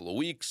next couple of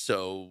weeks.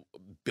 So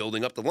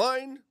building up the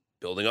line,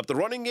 building up the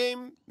running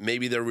game,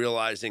 maybe they're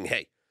realizing,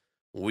 hey,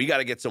 we got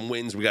to get some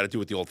wins. We got to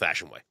do it the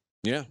old-fashioned way.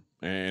 Yeah,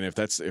 and if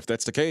that's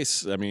the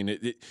case, I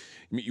mean,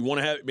 you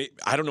want to have.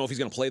 I don't know if he's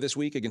going to play this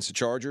week against the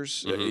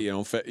Chargers.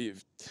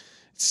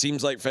 It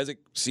seems like Fezzik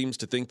seems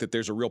to think that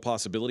there's a real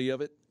possibility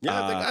of it.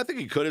 Yeah, I think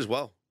he could as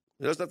well.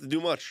 He doesn't have to do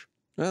much.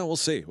 Well, we'll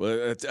see.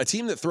 Well, a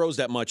team that throws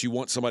that much, you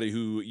want somebody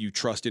who you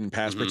trust in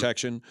pass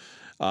protection.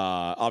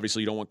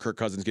 Obviously, you don't want Kirk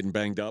Cousins getting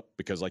banged up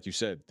because, like you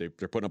said, they're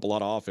putting up a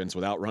lot of offense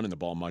without running the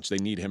ball much. They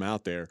need him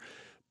out there.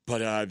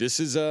 But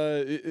this is,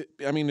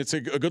 it's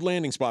a good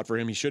landing spot for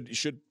him. He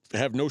should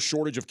have no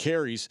shortage of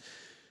carries.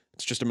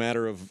 It's just a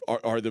matter of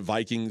are the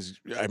Vikings.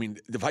 I mean,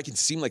 the Vikings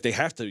seem like they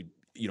have to,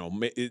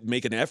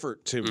 make an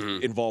effort to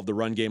involve the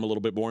run game a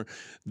little bit more.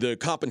 The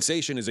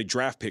compensation is a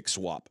draft pick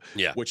swap,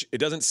 which it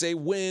doesn't say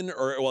when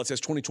it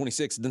says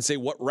 2026. It doesn't say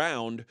what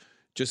round.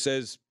 Just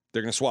says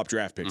they're going to swap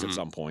draft picks at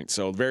some point.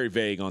 So very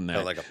vague on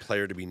that. Like a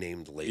player to be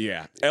named later.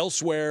 Yeah.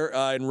 Elsewhere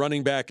in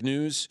running back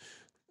news.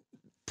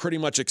 Pretty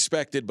much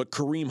expected, but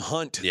Kareem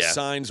Hunt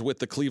signs with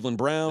the Cleveland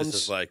Browns.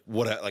 This is like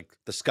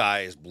the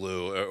sky is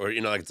blue, or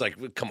it's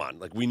like, come on,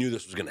 like we knew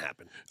this was going to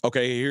happen.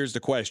 Okay, here's the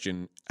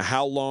question: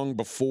 how long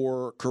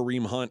before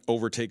Kareem Hunt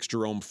overtakes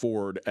Jerome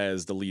Ford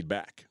as the lead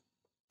back,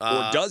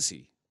 or does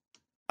he?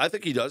 I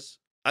think he does.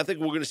 I think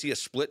we're going to see a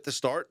split to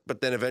start,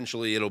 but then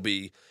eventually it'll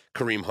be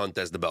Kareem Hunt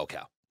as the bell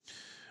cow.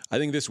 I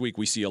think this week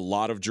we see a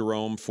lot of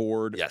Jerome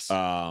Ford. Yes,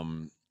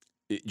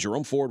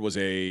 Jerome Ford was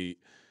a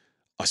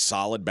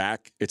solid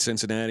back at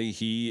Cincinnati.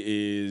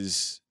 He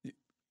is.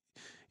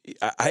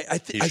 I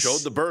think he showed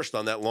the burst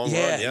on that long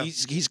run. Yeah,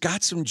 he's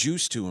got some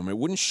juice to him. It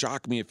wouldn't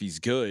shock me if he's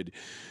good.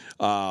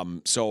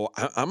 So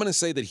I'm going to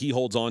say that he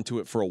holds on to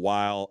it for a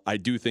while. I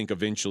do think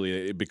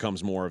eventually it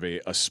becomes more of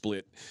a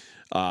split.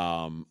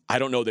 I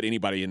don't know that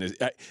anybody in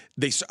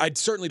this. I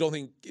certainly don't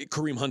think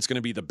Kareem Hunt's going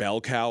to be the bell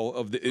cow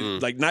of the.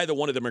 Like neither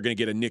one of them are going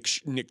to get a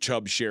Nick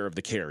Chubb share of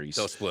the carries.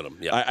 They'll split them.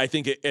 Yeah, I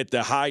think at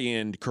the high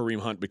end, Kareem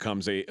Hunt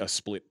becomes a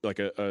split, like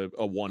a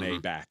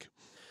 1A back.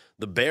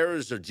 The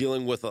Bears are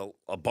dealing with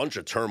a bunch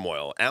of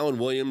turmoil. Alan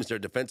Williams, their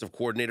defensive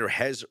coordinator,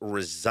 has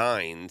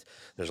resigned.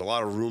 There's a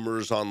lot of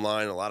rumors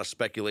online, a lot of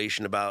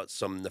speculation about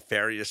some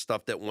nefarious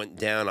stuff that went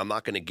down. I'm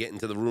not going to get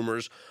into the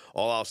rumors.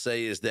 All I'll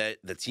say is that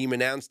the team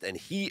announced, and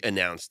he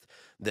announced,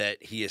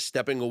 that he is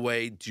stepping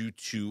away due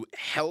to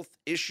health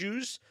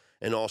issues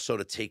and also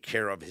to take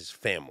care of his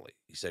family.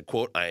 He said,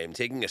 quote, "I am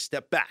taking a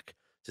step back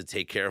to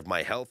take care of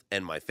my health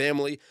and my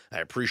family. I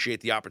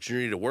appreciate the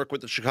opportunity to work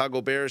with the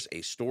Chicago Bears,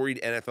 a storied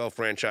NFL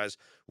franchise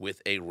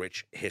with a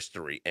rich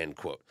history," end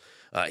quote.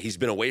 He's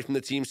been away from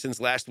the team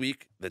since last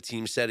week. The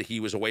team said he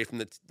was away from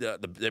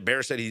the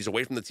Bears said he's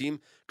away from the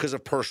team because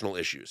of personal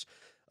issues.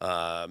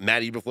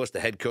 Matt Eberflus, the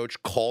head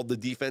coach, called the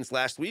defense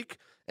last week,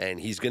 and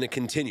he's going to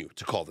continue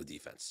to call the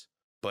defense.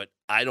 But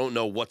I don't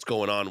know what's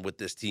going on with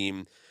this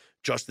team.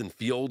 Justin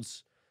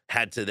Fields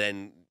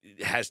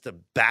has to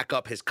back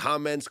up his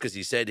comments because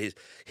he said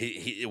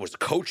it was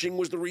coaching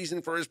was the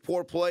reason for his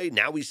poor play.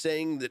 Now he's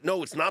saying that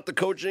no, it's not the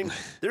coaching.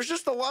 There's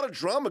just a lot of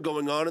drama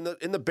going on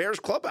in the Bears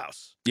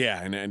clubhouse.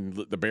 Yeah, and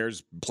the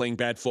Bears playing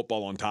bad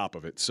football on top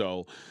of it.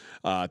 So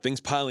things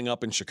piling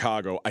up in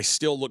Chicago. I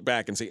still look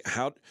back and say,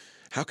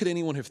 how could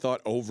anyone have thought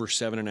over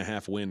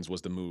 7.5 wins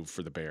was the move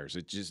for the Bears?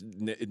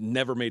 It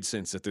never made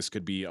sense that this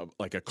could be a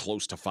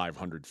close to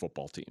 500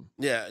 football team.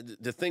 Yeah,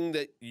 the thing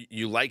that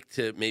you like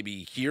to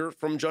maybe hear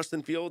from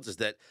Justin Fields is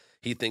that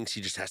he thinks he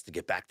just has to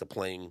get back to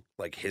playing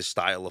like his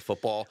style of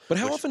football. But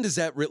how often does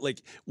that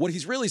what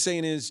he's really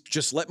saying is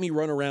just let me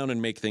run around and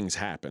make things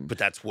happen. But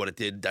that's what it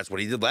did. That's what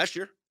he did last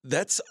year.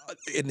 That's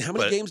and how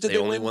many games did they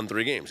win? They only won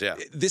 3 games. Yeah,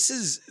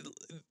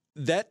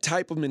 that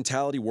type of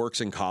mentality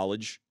works in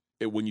college.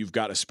 When you've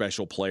got a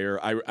special player,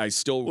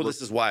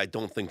 this is why I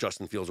don't think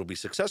Justin Fields will be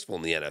successful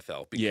in the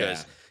NFL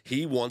because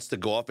he wants to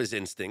go off his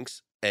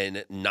instincts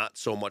and not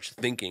so much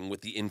thinking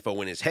with the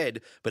info in his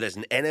head. But as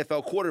an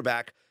NFL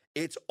quarterback,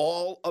 it's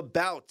all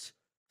about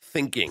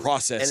thinking.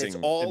 Processing. And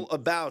it's all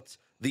about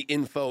the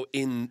info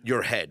in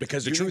your head.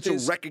 Because the you truth need to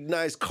is,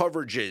 recognize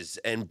coverages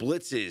and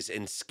blitzes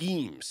and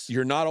schemes.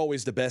 you're not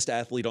always the best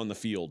athlete on the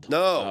field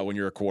when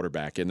you're a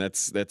quarterback, and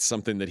that's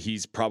something that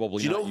he's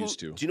probably not used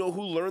to. Do you know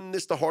who learned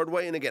this the hard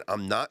way? And again,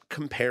 I'm not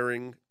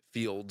comparing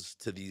Fields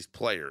to these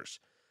players,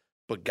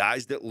 but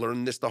guys that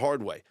learned this the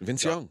hard way.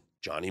 Vince Young.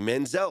 Johnny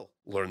Manziel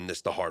learned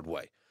this the hard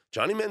way.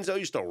 Johnny Manziel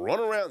used to run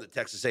around at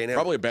Texas A&M.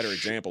 Probably a better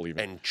example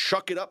even. And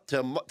chuck it up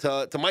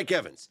to Mike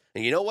Evans.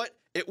 And you know what?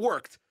 It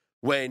worked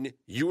when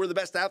you were the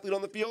best athlete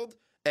on the field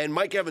and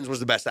Mike Evans was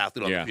the best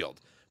athlete on the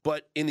field.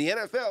 But in the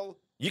NFL,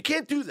 you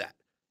can't do that.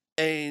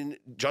 And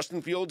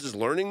Justin Fields is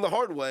learning the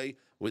hard way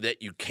with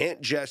that you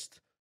can't just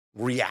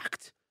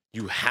react.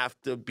 You have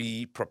to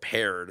be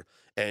prepared.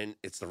 And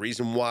it's the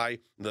reason why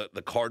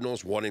the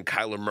Cardinals wanted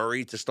Kyler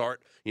Murray to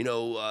start,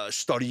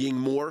 studying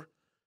more,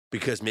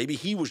 because maybe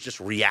he was just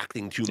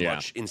reacting too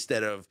much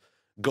instead of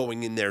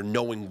going in there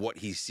knowing what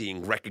he's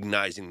seeing,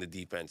 recognizing the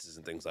defenses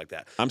and things like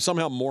that. I'm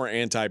somehow more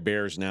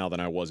anti-Bears now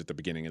than I was at the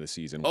beginning of the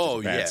season. Which is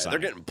a bad sign. They're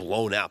getting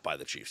blown out by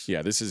the Chiefs.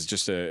 Yeah, this is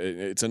just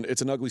it's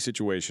an ugly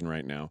situation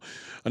right now.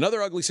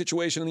 Another ugly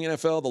situation in the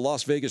NFL, the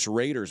Las Vegas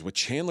Raiders with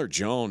Chandler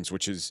Jones,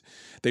 which is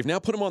they've now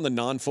put him on the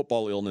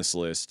non-football illness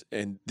list,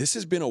 and this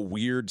has been a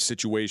weird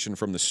situation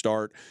from the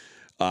start.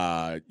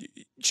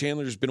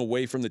 Chandler's been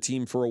away from the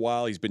team for a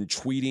while. He's been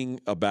tweeting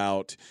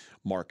about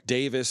Mark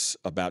Davis,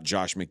 about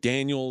Josh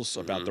McDaniels,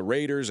 about the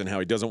Raiders, and how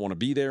he doesn't want to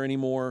be there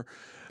anymore.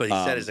 But he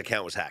said his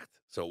account was hacked,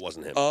 so it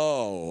wasn't him.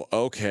 Oh,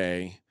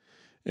 okay.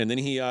 And then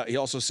he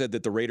also said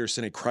that the Raiders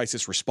sent a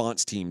crisis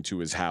response team to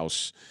his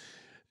house.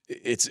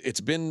 It's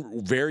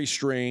been very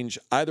strange.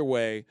 Either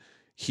way,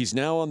 he's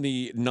now on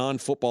the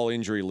non-football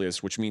injury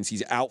list, which means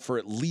he's out for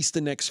at least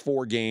the next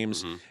 4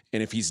 games.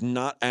 And if he's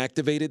not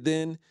activated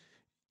then,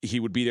 he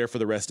would be there for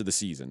the rest of the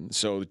season.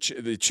 So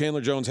the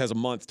Chandler Jones has a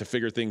month to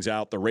figure things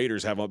out. The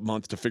Raiders have a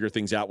month to figure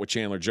things out with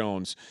Chandler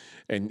Jones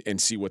and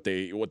see what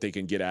they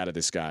can get out of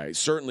this guy.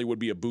 Certainly would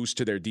be a boost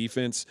to their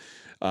defense.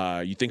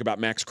 You think about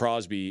Max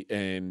Crosby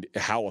and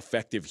how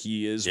effective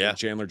he is when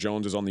Chandler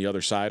Jones is on the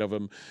other side of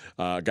him.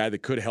 A guy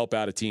that could help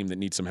out a team that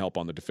needs some help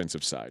on the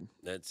defensive side.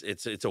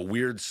 It's a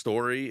weird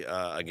story.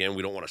 Again,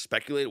 we don't want to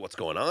speculate what's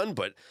going on,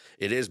 but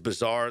it is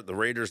bizarre. The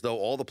Raiders, though,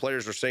 all the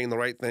players are saying the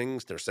right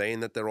things. They're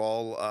saying that they're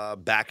all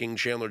backing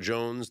Chandler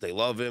Jones. They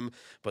love him,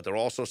 but they're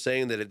also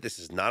saying that this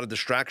is not a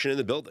distraction in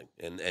the building,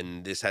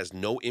 and this has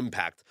no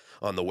impact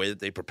on the way that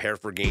they prepare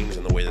for games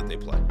and the way that they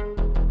play.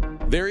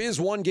 There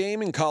is one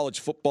game in college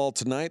football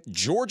tonight.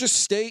 Georgia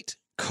State,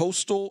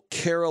 Coastal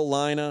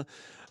Carolina.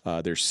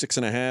 There's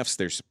 6.5s.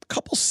 There's a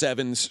couple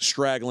 7s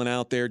straggling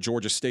out there.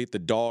 Georgia State, the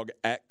dog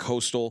at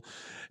Coastal.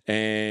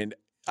 And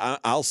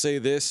I'll say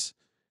this.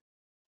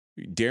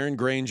 Darren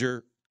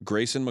Granger,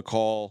 Grayson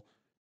McCall,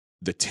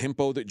 the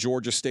tempo that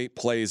Georgia State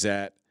plays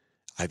at,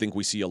 I think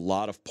we see a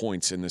lot of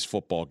points in this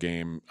football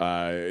game.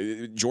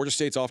 Georgia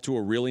State's off to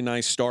a really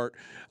nice start.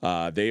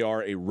 They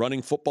are a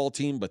running football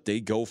team, but they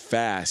go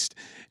fast.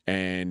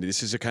 And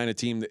this is a kind of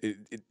team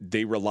that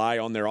they rely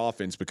on their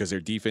offense because their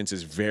defense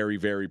is very,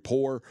 very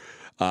poor.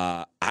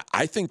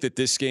 I think that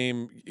this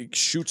game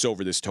shoots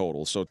over this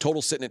total. So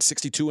total sitting at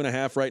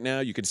 62.5 right now.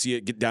 You can see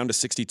it get down to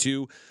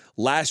 62.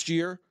 Last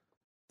year,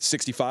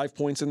 65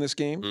 points in this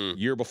game.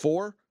 Year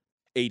before,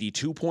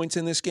 82 points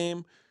in this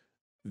game.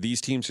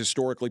 These teams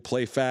historically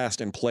play fast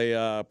and play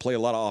a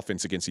lot of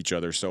offense against each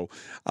other. So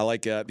I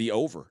like the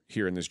over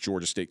here in this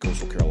Georgia State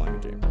Coastal Carolina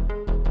game.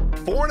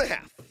 4.5,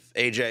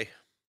 AJ.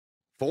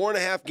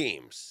 4.5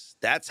 games.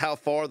 That's how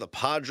far the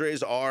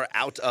Padres are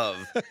out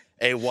of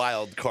a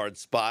wild card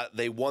spot.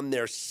 They won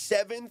their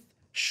 7th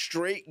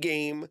straight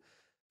game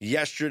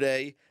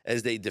yesterday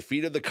as they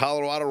defeated the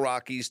Colorado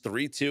Rockies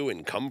 3-2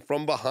 in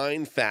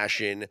come-from-behind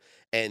fashion.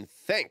 And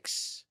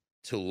thanks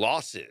to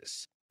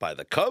losses by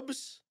the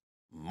Cubs,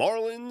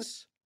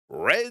 Marlins,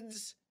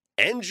 Reds,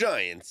 and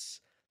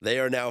Giants, they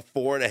are now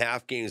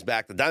 4.5 games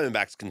back. The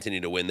Diamondbacks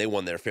continue to win. They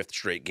won their 5th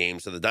straight game.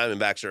 So the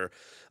Diamondbacks are,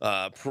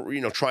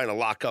 trying to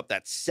lock up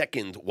that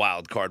second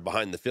wild card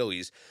behind the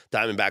Phillies.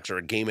 Diamondbacks are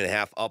a 1.5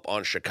 games up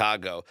on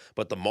Chicago.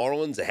 But the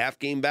Marlins, a 0.5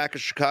 game back of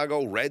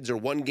Chicago. Reds are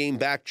 1 game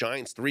back.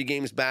 Giants, 3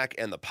 games back.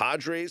 And the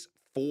Padres,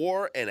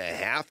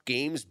 4.5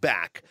 games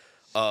back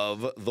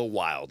of the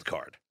wild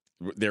card.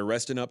 They're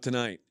resting up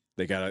tonight.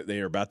 They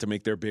are about to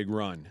make their big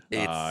run.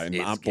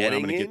 It's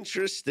getting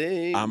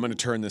interesting. I'm going to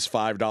turn this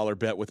 $5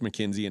 bet with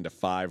McKenzie into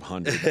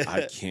 $500.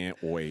 I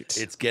can't wait.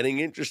 It's getting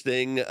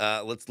interesting.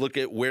 Let's look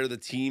at where the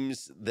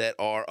teams that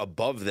are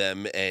above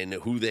them and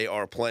who they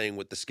are playing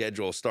with the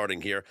schedule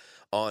starting here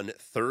on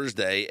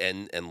Thursday.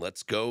 And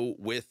let's go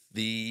with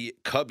the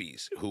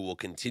Cubbies, who will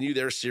continue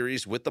their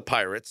series with the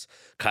Pirates.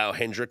 Kyle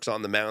Hendricks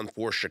on the mound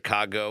for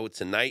Chicago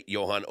tonight.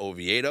 Johan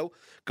Oviedo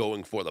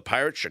going for the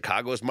Pirates.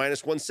 Chicago is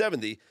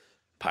 -170.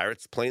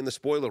 Pirates playing the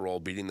spoiler role,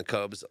 beating the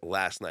Cubs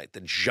last night.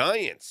 The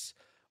Giants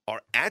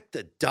are at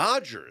the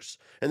Dodgers,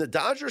 and the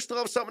Dodgers still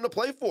have something to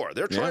play for.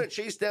 They're trying to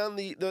chase down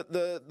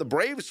the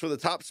Braves for the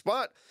top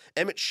spot.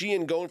 Emmett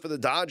Sheehan going for the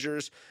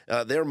Dodgers.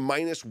 They're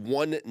minus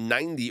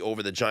 190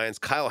 over the Giants.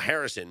 Kyle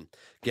Harrison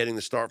getting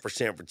the start for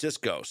San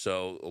Francisco.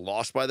 So a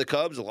loss by the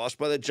Cubs, a loss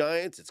by the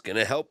Giants. It's going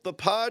to help the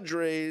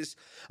Padres.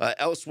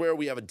 Elsewhere,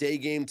 we have a day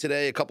game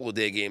today, a couple of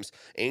day games.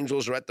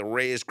 Angels are at the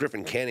Rays.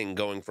 Griffin Canning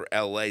going for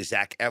L.A.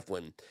 Zach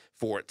Eflin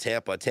for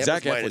Tampa.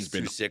 Tampa's minus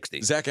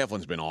 260. Zach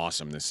Eflin's been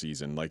awesome this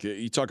season. Like,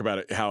 you talk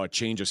about how a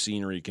change of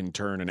scenery can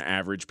turn an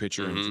average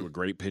pitcher into a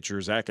great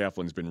pitcher. Zach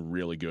Eflin's been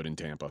really good in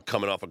Tampa.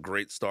 Coming off a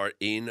great start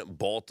in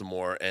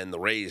Baltimore, and the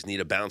Rays need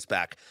a bounce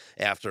back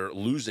after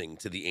losing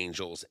to the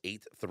Angels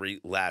 8-3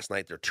 last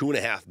night. They're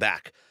 2.5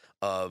 back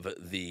of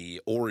the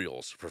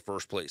Orioles for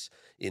first place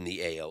in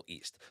the AL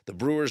East. The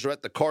Brewers are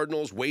at the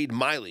Cardinals. Wade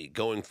Miley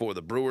going for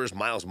the Brewers.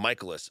 Miles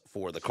Michaelis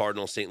for the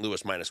Cardinals. St.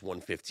 Louis minus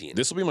 115.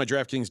 This will be my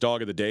DraftKings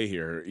dog of the day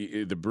here.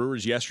 The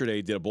Brewers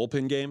yesterday did a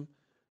bullpen game.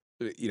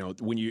 You know,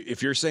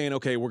 if you're saying,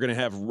 okay, we're going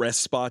to have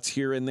rest spots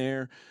here and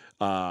there,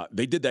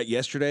 they did that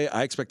yesterday.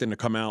 I expect them to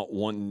come out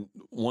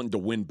wanting to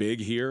win big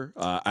here.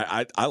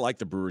 I like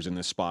the Brewers in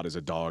this spot as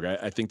a dog.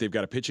 I think they've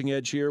got a pitching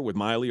edge here with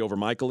Miley over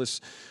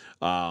Michaelis.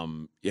 I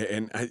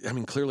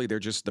mean, clearly they're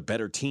just the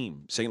better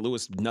team. St.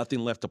 Louis, nothing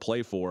left to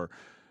play for.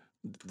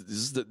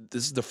 This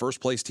is the first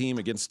place team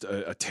against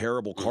a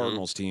terrible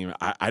Cardinals team.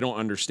 I don't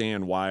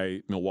understand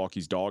why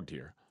Milwaukee's dogged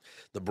here.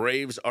 The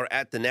Braves are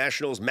at the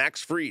Nationals.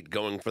 Max Fried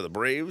going for the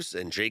Braves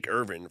and Jake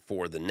Irvin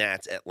for the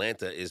Nats.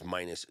 Atlanta is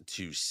minus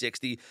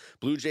 260.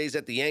 Blue Jays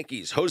at the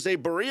Yankees. Jose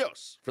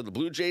Barrios for the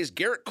Blue Jays.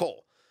 Garrett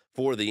Cole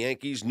for the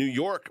Yankees. New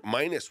York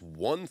minus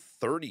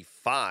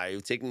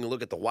 135. Taking a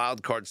look at the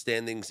wild card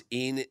standings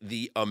in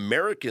the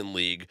American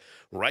League.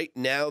 Right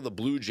now, the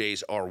Blue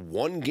Jays are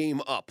 1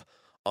 game up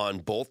on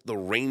both the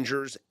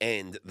Rangers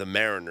and the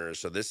Mariners.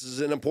 So this is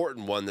an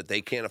important one that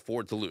they can't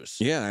afford to lose.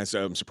 Yeah,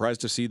 I'm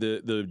surprised to see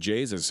the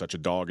Jays as such a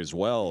dog as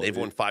well. They've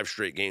won 5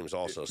 straight games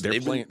also. So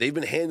they've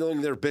been handling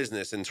their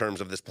business in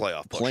terms of this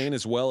playoff push. Playing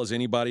as well as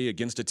anybody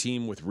against a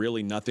team with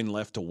really nothing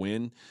left to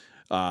win.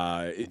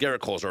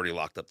 Garrett Cole's already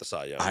locked up the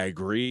Cy Young. I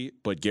agree,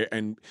 but that's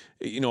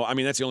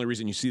the only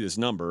reason you see this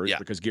number is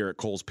because Garrett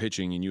Cole's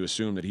pitching, and you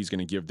assume that he's going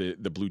to give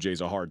the Blue Jays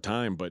a hard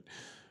time, but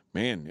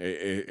man,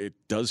 it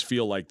does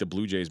feel like the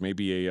Blue Jays may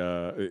be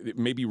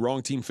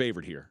wrong team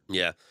favorite here.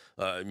 Yeah,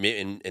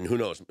 and who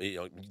knows?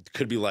 It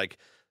could be like,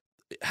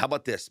 how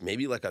about this?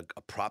 Maybe like a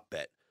prop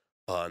bet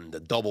on the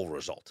double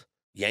result: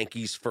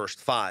 Yankees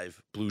first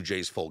 5, Blue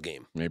Jays full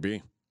game.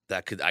 Maybe. I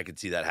could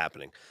see that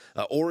happening.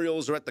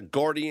 Orioles are at the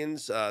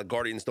Guardians.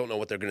 Guardians don't know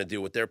what they're going to do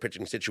with their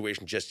pitching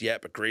situation just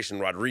yet, but Grayson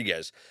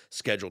Rodriguez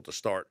scheduled to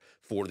start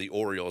for the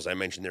Orioles. I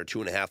mentioned they're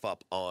 2.5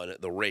 up on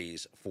the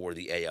Rays for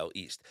the AL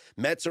East.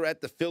 Mets are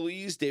at the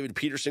Phillies. David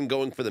Peterson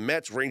going for the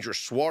Mets. Ranger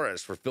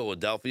Suarez for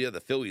Philadelphia.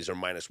 The Phillies are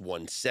minus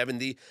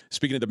 170.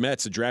 Speaking of the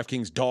Mets, the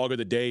DraftKings dog of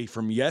the day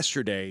from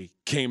yesterday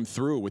came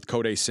through with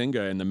Kodai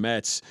Senga and the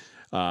Mets.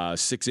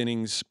 6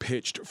 innings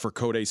pitched for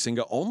Kodai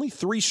Senga, only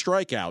 3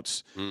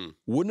 strikeouts.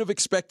 Wouldn't have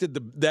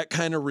expected that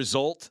kind of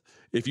result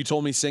if you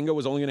told me Senga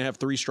was only going to have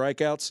 3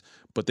 strikeouts,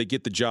 but they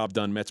get the job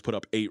done. Mets put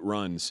up 8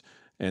 runs,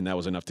 and that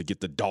was enough to get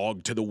the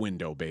dog to the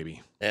window,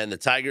 baby. And the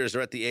Tigers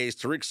are at the A's.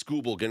 Tariq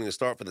Skubal getting the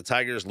start for the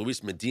Tigers.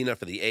 Luis Medina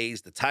for the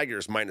A's. The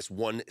Tigers minus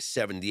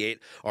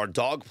 178. Our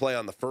dog play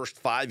on the first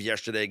 5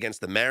 yesterday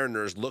against the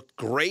Mariners looked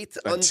great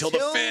until the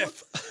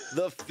 5th.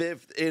 The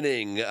 5th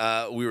inning.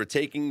 We were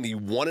taking the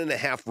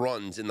 1.5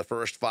 runs in the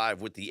first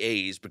 5 with the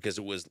A's because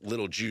it was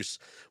little juice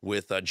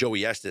with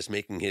Joey Estes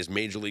making his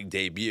major league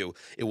debut.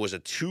 It was a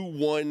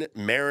 2-1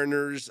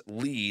 Mariners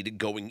lead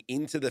going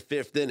into the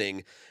 5th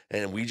inning,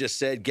 and we just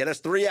said, get us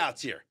 3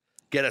 outs here.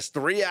 Get us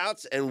 3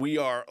 outs, and we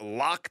are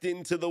locked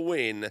into the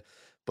win.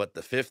 But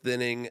the 5th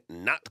inning,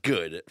 not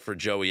good for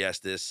Joey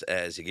Estes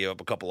as he gave up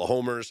a couple of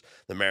homers.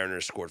 The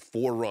Mariners scored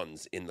 4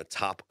 runs in the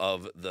top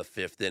of the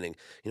 5th inning.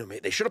 You know,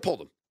 they should have pulled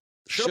him.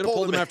 Should have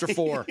pulled him after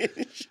 4.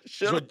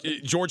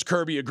 George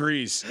Kirby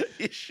agrees.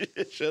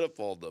 Should have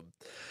pulled him.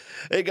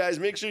 Hey, guys,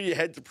 make sure you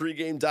head to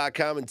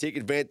pregame.com and take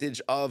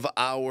advantage of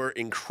our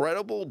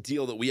incredible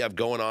deal that we have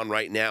going on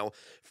right now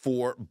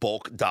for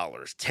bulk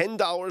dollars.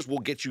 $10 will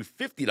get you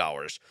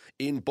 $50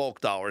 in bulk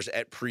dollars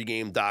at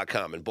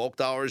pregame.com. And bulk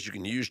dollars you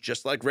can use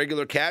just like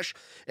regular cash,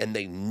 and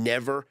they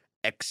never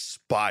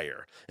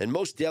expire. And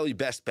most daily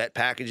best bet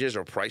packages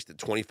are priced at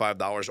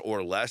 $25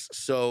 or less.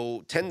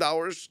 So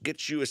 $10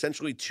 gets you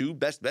essentially 2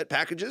 best bet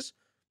packages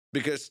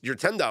because your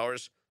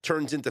 $10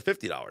 turns into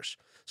 $50.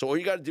 So all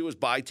you got to do is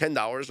buy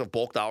 $10 of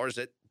bulk dollars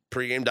at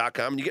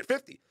pregame.com and you get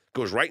 50.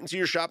 Goes right into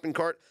your shopping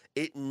cart.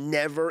 It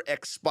never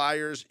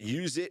expires.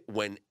 Use it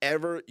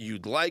whenever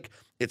you'd like.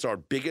 It's our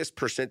biggest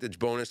percentage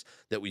bonus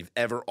that we've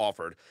ever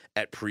offered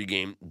at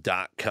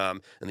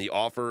pregame.com. And the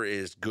offer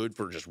is good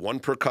for just 1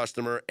 per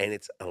customer, and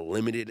it's a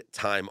limited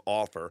time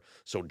offer.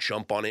 So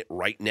jump on it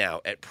right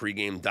now at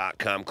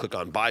pregame.com. Click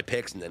on buy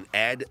picks and then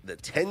add the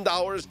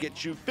 $10,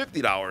 get you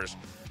 $50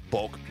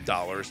 bulk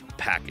dollars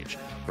package.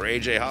 For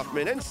AJ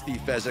Hoffman and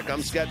Steve Fezzik,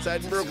 I'm Scott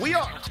Seidenberg. We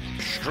are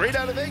Straight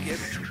Out of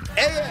Vegas.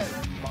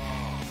 AM.